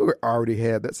leave. We already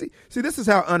had that. See, this is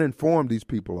how uninformed these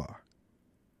people are.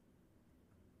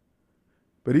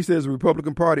 But he says the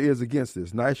Republican Party is against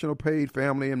this. National paid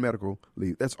family and medical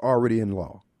leave. That's already in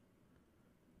law.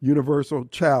 Universal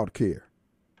child care.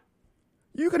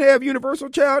 You can have universal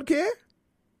child care.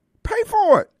 Pay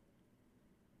for it.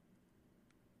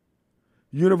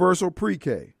 Universal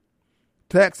pre-K.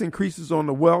 Tax increases on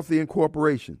the wealthy and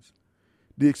corporations.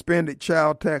 The expanded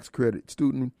child tax credit,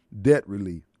 student debt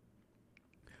relief.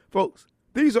 Folks,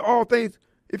 these are all things,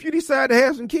 if you decide to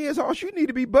have some kids, all you need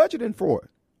to be budgeting for it.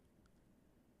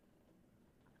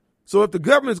 So if the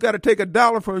government's got to take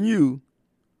 $1 from you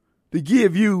to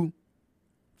give you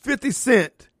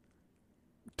 50-cent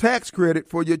tax credit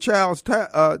for your child's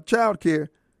child care,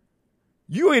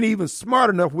 you ain't even smart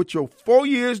enough with your 4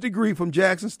 years degree from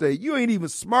Jackson State. You ain't even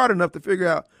smart enough to figure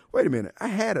out, wait a minute, I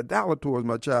had $1 towards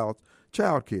my child's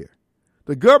child care.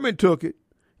 The government took it,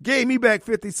 gave me back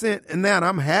 50 cents, and now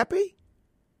I'm happy?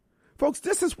 Folks,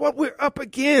 this is what we're up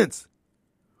against.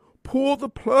 Pull the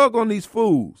plug on these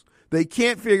fools. They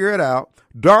can't figure it out.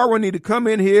 Darwin need to come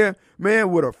in here, man,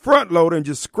 with a front loader and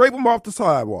just scrape them off the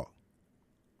sidewalk.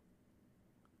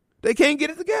 They can't get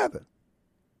it together.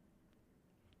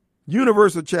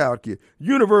 Universal child care,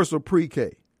 universal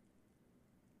pre-K.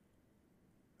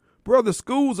 Brother,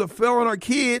 schools are failing our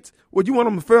kids. Well, you want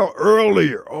them to fail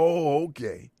earlier. Oh,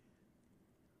 okay.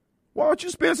 Why don't you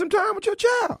spend some time with your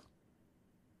child?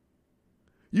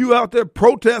 You out there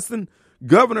protesting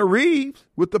Governor Reeves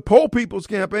with the poor people's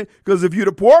campaign, because if you're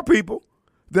the poor people,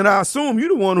 then I assume you're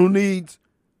the one who needs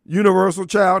universal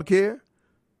child care,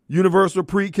 universal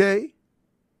pre-K,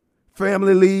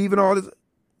 family leave and all this.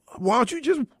 Why don't you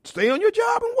just stay on your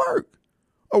job and work?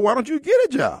 Or why don't you get a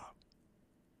job?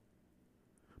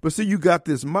 But see, you got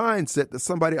this mindset that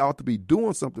somebody ought to be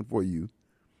doing something for you,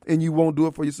 and you won't do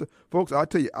it for yourself. Folks, I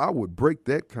tell you, I would break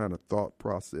that kind of thought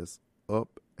process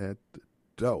up at the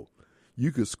door.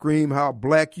 You could scream how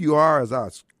black you are as I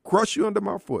crush you under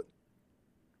my foot.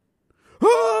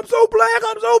 Oh, I'm so black,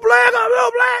 I'm so black, I'm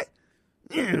so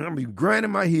black. I'm be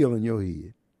grinding my heel in your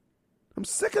head. I'm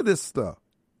sick of this stuff.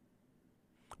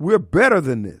 We're better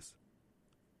than this.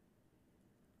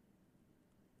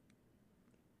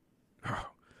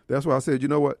 That's why I said, you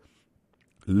know what?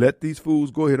 Let these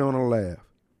fools go ahead on and laugh.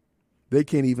 They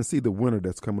can't even see the winter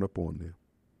that's coming up on them.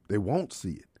 They won't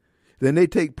see it. Then they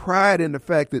take pride in the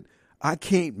fact that I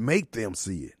can't make them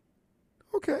see it.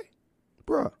 Okay,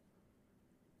 bruh.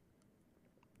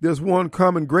 There's one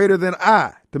coming greater than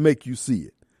I to make you see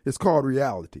it. It's called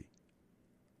reality.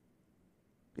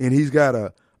 And he's got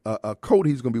a coat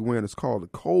he's going to be wearing. It's called the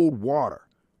cold water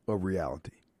of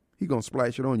reality. He's going to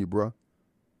splash it on you, bruh.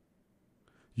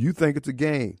 You think it's a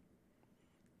game.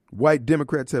 White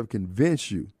Democrats have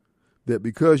convinced you that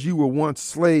because you were once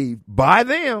slave by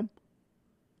them,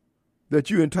 that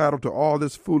you're entitled to all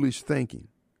this foolish thinking.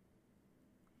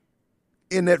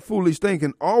 And that foolish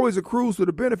thinking always accrues to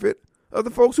the benefit of the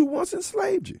folks who once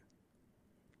enslaved you.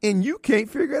 And you can't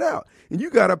figure it out. And you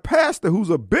got a pastor who's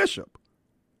a bishop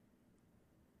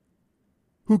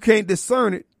who can't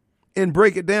discern it and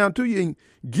break it down to you and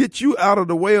get you out of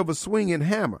the way of a swinging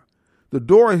hammer. The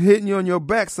door is hitting you on your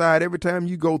backside every time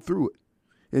you go through it.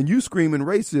 And you screaming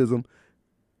racism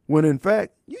when in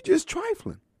fact you're just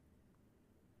trifling.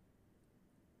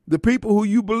 The people who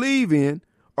you believe in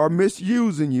are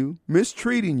misusing you,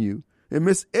 mistreating you, and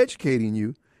miseducating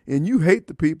you. And you hate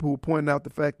the people who point out the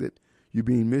fact that you're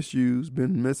being misused,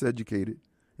 been miseducated,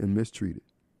 and mistreated.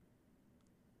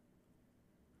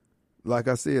 Like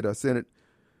I said, I sent it,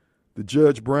 the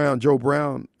Joe Brown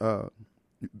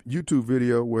YouTube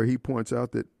video where he points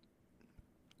out that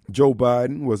Joe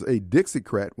Biden was a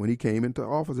Dixiecrat when he came into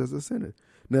office as a senator.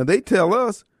 Now, they tell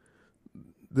us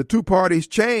the two parties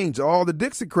changed. All the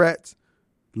Dixiecrats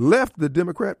left the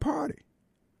Democrat Party.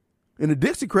 And the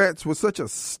Dixiecrats were such a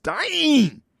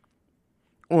stain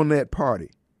on that party.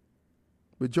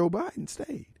 But Joe Biden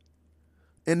stayed.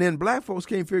 And then black folks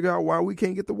can't figure out why we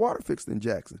can't get the water fixed in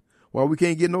Jackson, why we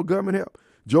can't get no government help.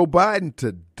 Joe Biden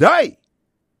today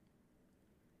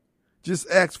just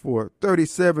asked for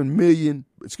 $37 billion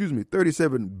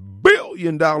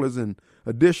in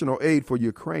additional aid for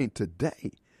Ukraine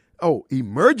today. Oh,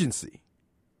 emergency.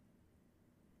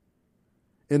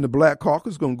 And the Black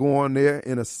Caucus is going to go on there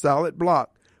in a solid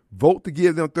block, vote to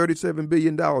give them $37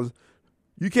 billion.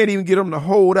 You can't even get them to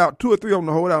hold out, 2 or 3 of them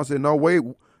to hold out and say, no, wait.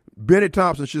 Benny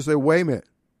Thompson should say, wait a minute.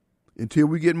 Until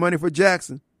we get money for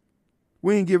Jackson,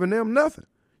 we ain't giving them nothing.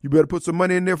 You better put some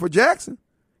money in there for Jackson.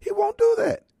 He won't do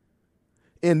that.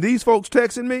 And these folks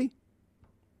texting me,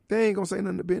 they ain't going to say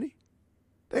nothing to Benny.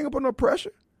 They ain't going to put no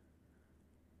pressure.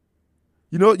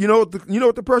 You know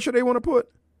what the pressure they want to put?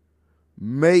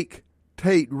 Make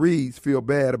Tate Reeves feel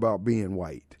bad about being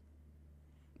white.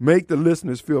 Make the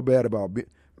listeners feel bad about being.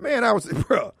 Man, I was,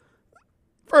 bro.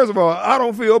 First of all, I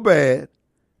don't feel bad.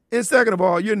 And second of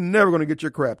all, you're never going to get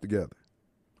your crap together,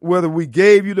 whether we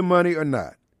gave you the money or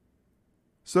not.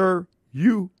 Sir,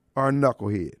 you are a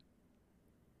knucklehead.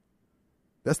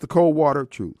 That's the cold water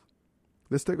truth.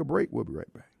 Let's take a break. We'll be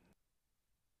right back.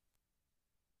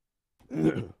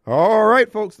 All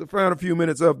right, folks, the final few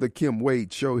minutes of the Kim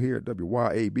Wade Show here at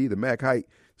WYAB, the Mac Haik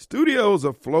Studios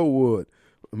of Flowood.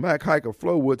 The Mac Haik of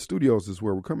Flowood Studios is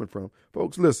where we're coming from.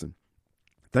 Folks, listen,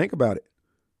 think about it.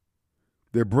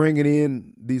 They're bringing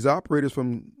in these operators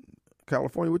from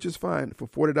California, which is fine, for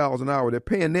 $40 an hour. They're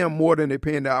paying them more than they're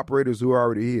paying the operators who are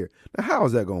already here. Now, how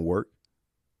is that going to work?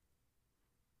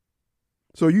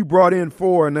 So you brought in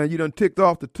 4, and now you done ticked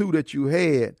off the 2 that you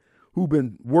had who've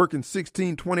been working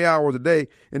 16, 20 hours a day,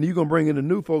 and you're going to bring in the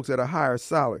new folks at a higher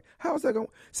salary. How is that going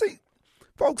to – see,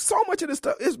 folks, so much of this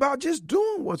stuff is about just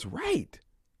doing what's right.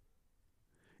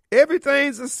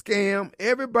 Everything's a scam.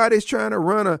 Everybody's trying to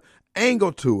run an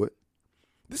angle to it.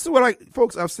 This is what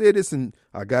folks, I've said this, and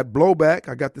I got blowback.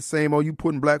 I got the same, you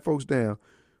putting black folks down.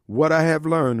 What I have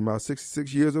learned in my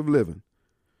 66 years of living,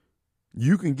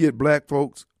 you can get black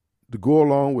folks to go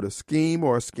along with a scheme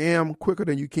or a scam quicker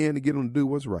than you can to get them to do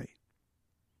what's right.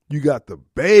 You got to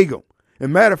beg them.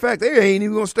 And matter of fact, they ain't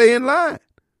even going to stay in line.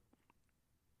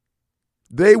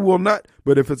 They will not.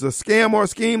 But if it's a scam or a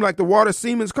scheme like the Water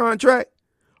Siemens contract,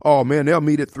 oh, man, they'll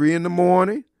meet at 3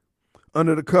 a.m.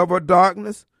 under the cover of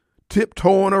darkness,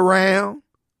 tiptoeing around.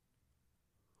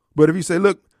 But if you say,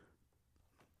 look,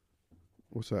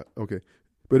 what's that? Okay.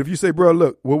 But if you say, bro,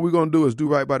 look, what we're going to do is do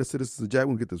right by the citizens of Jack. We're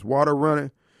going to get this water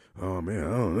running. Oh, man, I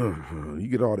don't know. You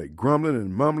get all that grumbling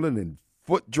and mumbling and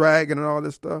foot dragging and all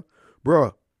this stuff.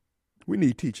 Bro, we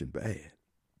need teaching bad.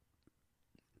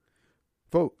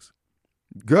 Folks,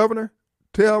 Governor,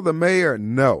 tell the mayor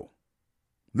no.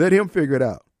 Let him figure it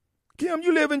out. Kim,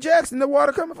 you live in Jackson, the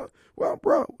water coming from. Well,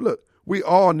 bro, look, we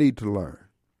all need to learn.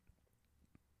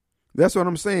 That's what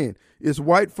I'm saying. It's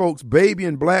white folks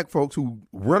babying black folks who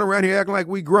run around here acting like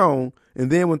we grown, and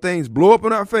then when things blow up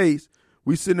in our face,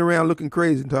 we sitting around looking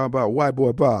crazy and talking about white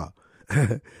boy Bob.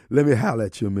 Let me holler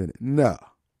at you a minute. No.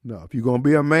 If you're going to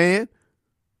be a man,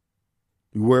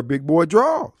 you wear big boy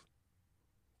drawers.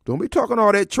 Don't be talking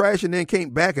all that trash and then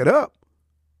can't back it up.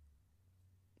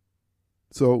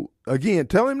 So, again,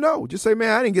 tell him no. Just say,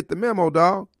 man, I didn't get the memo,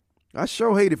 dog. I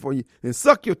sure hate it for you. And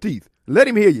suck your teeth. Let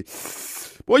him hear you.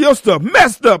 Boy, your stuff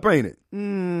messed up, ain't it?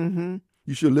 Mm-hmm.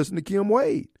 You should listen to Kim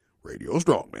Wade, Radio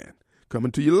Strongman,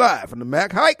 coming to you live from the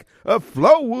Mac Haik of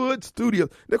Flowood Studios.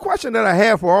 The question that I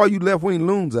have for all you left-wing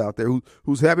loons out there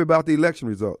who's happy about the election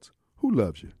results, who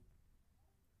loves you?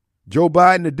 Joe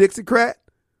Biden, the Dixiecrat,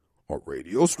 or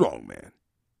Radio Strongman?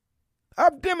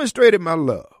 I've demonstrated my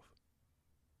love.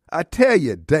 I tell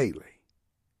you daily.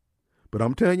 But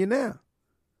I'm telling you now,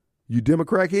 you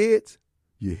Democrat heads,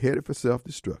 you're headed for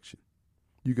self-destruction.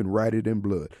 You can write it in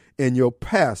blood. And your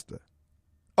pastor,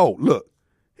 oh, look,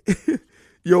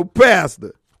 your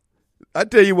pastor, I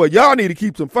tell you what, y'all need to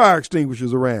keep some fire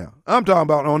extinguishers around. I'm talking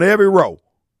about on every row,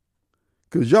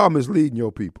 because y'all misleading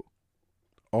your people,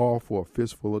 all for a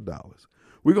fistful of dollars.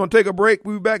 We're going to take a break.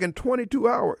 We'll be back in 22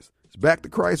 hours. It's Back to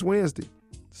Christ Wednesday.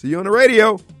 See you on the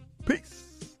radio. Peace.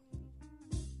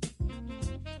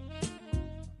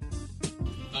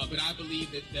 But I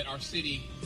believe that our city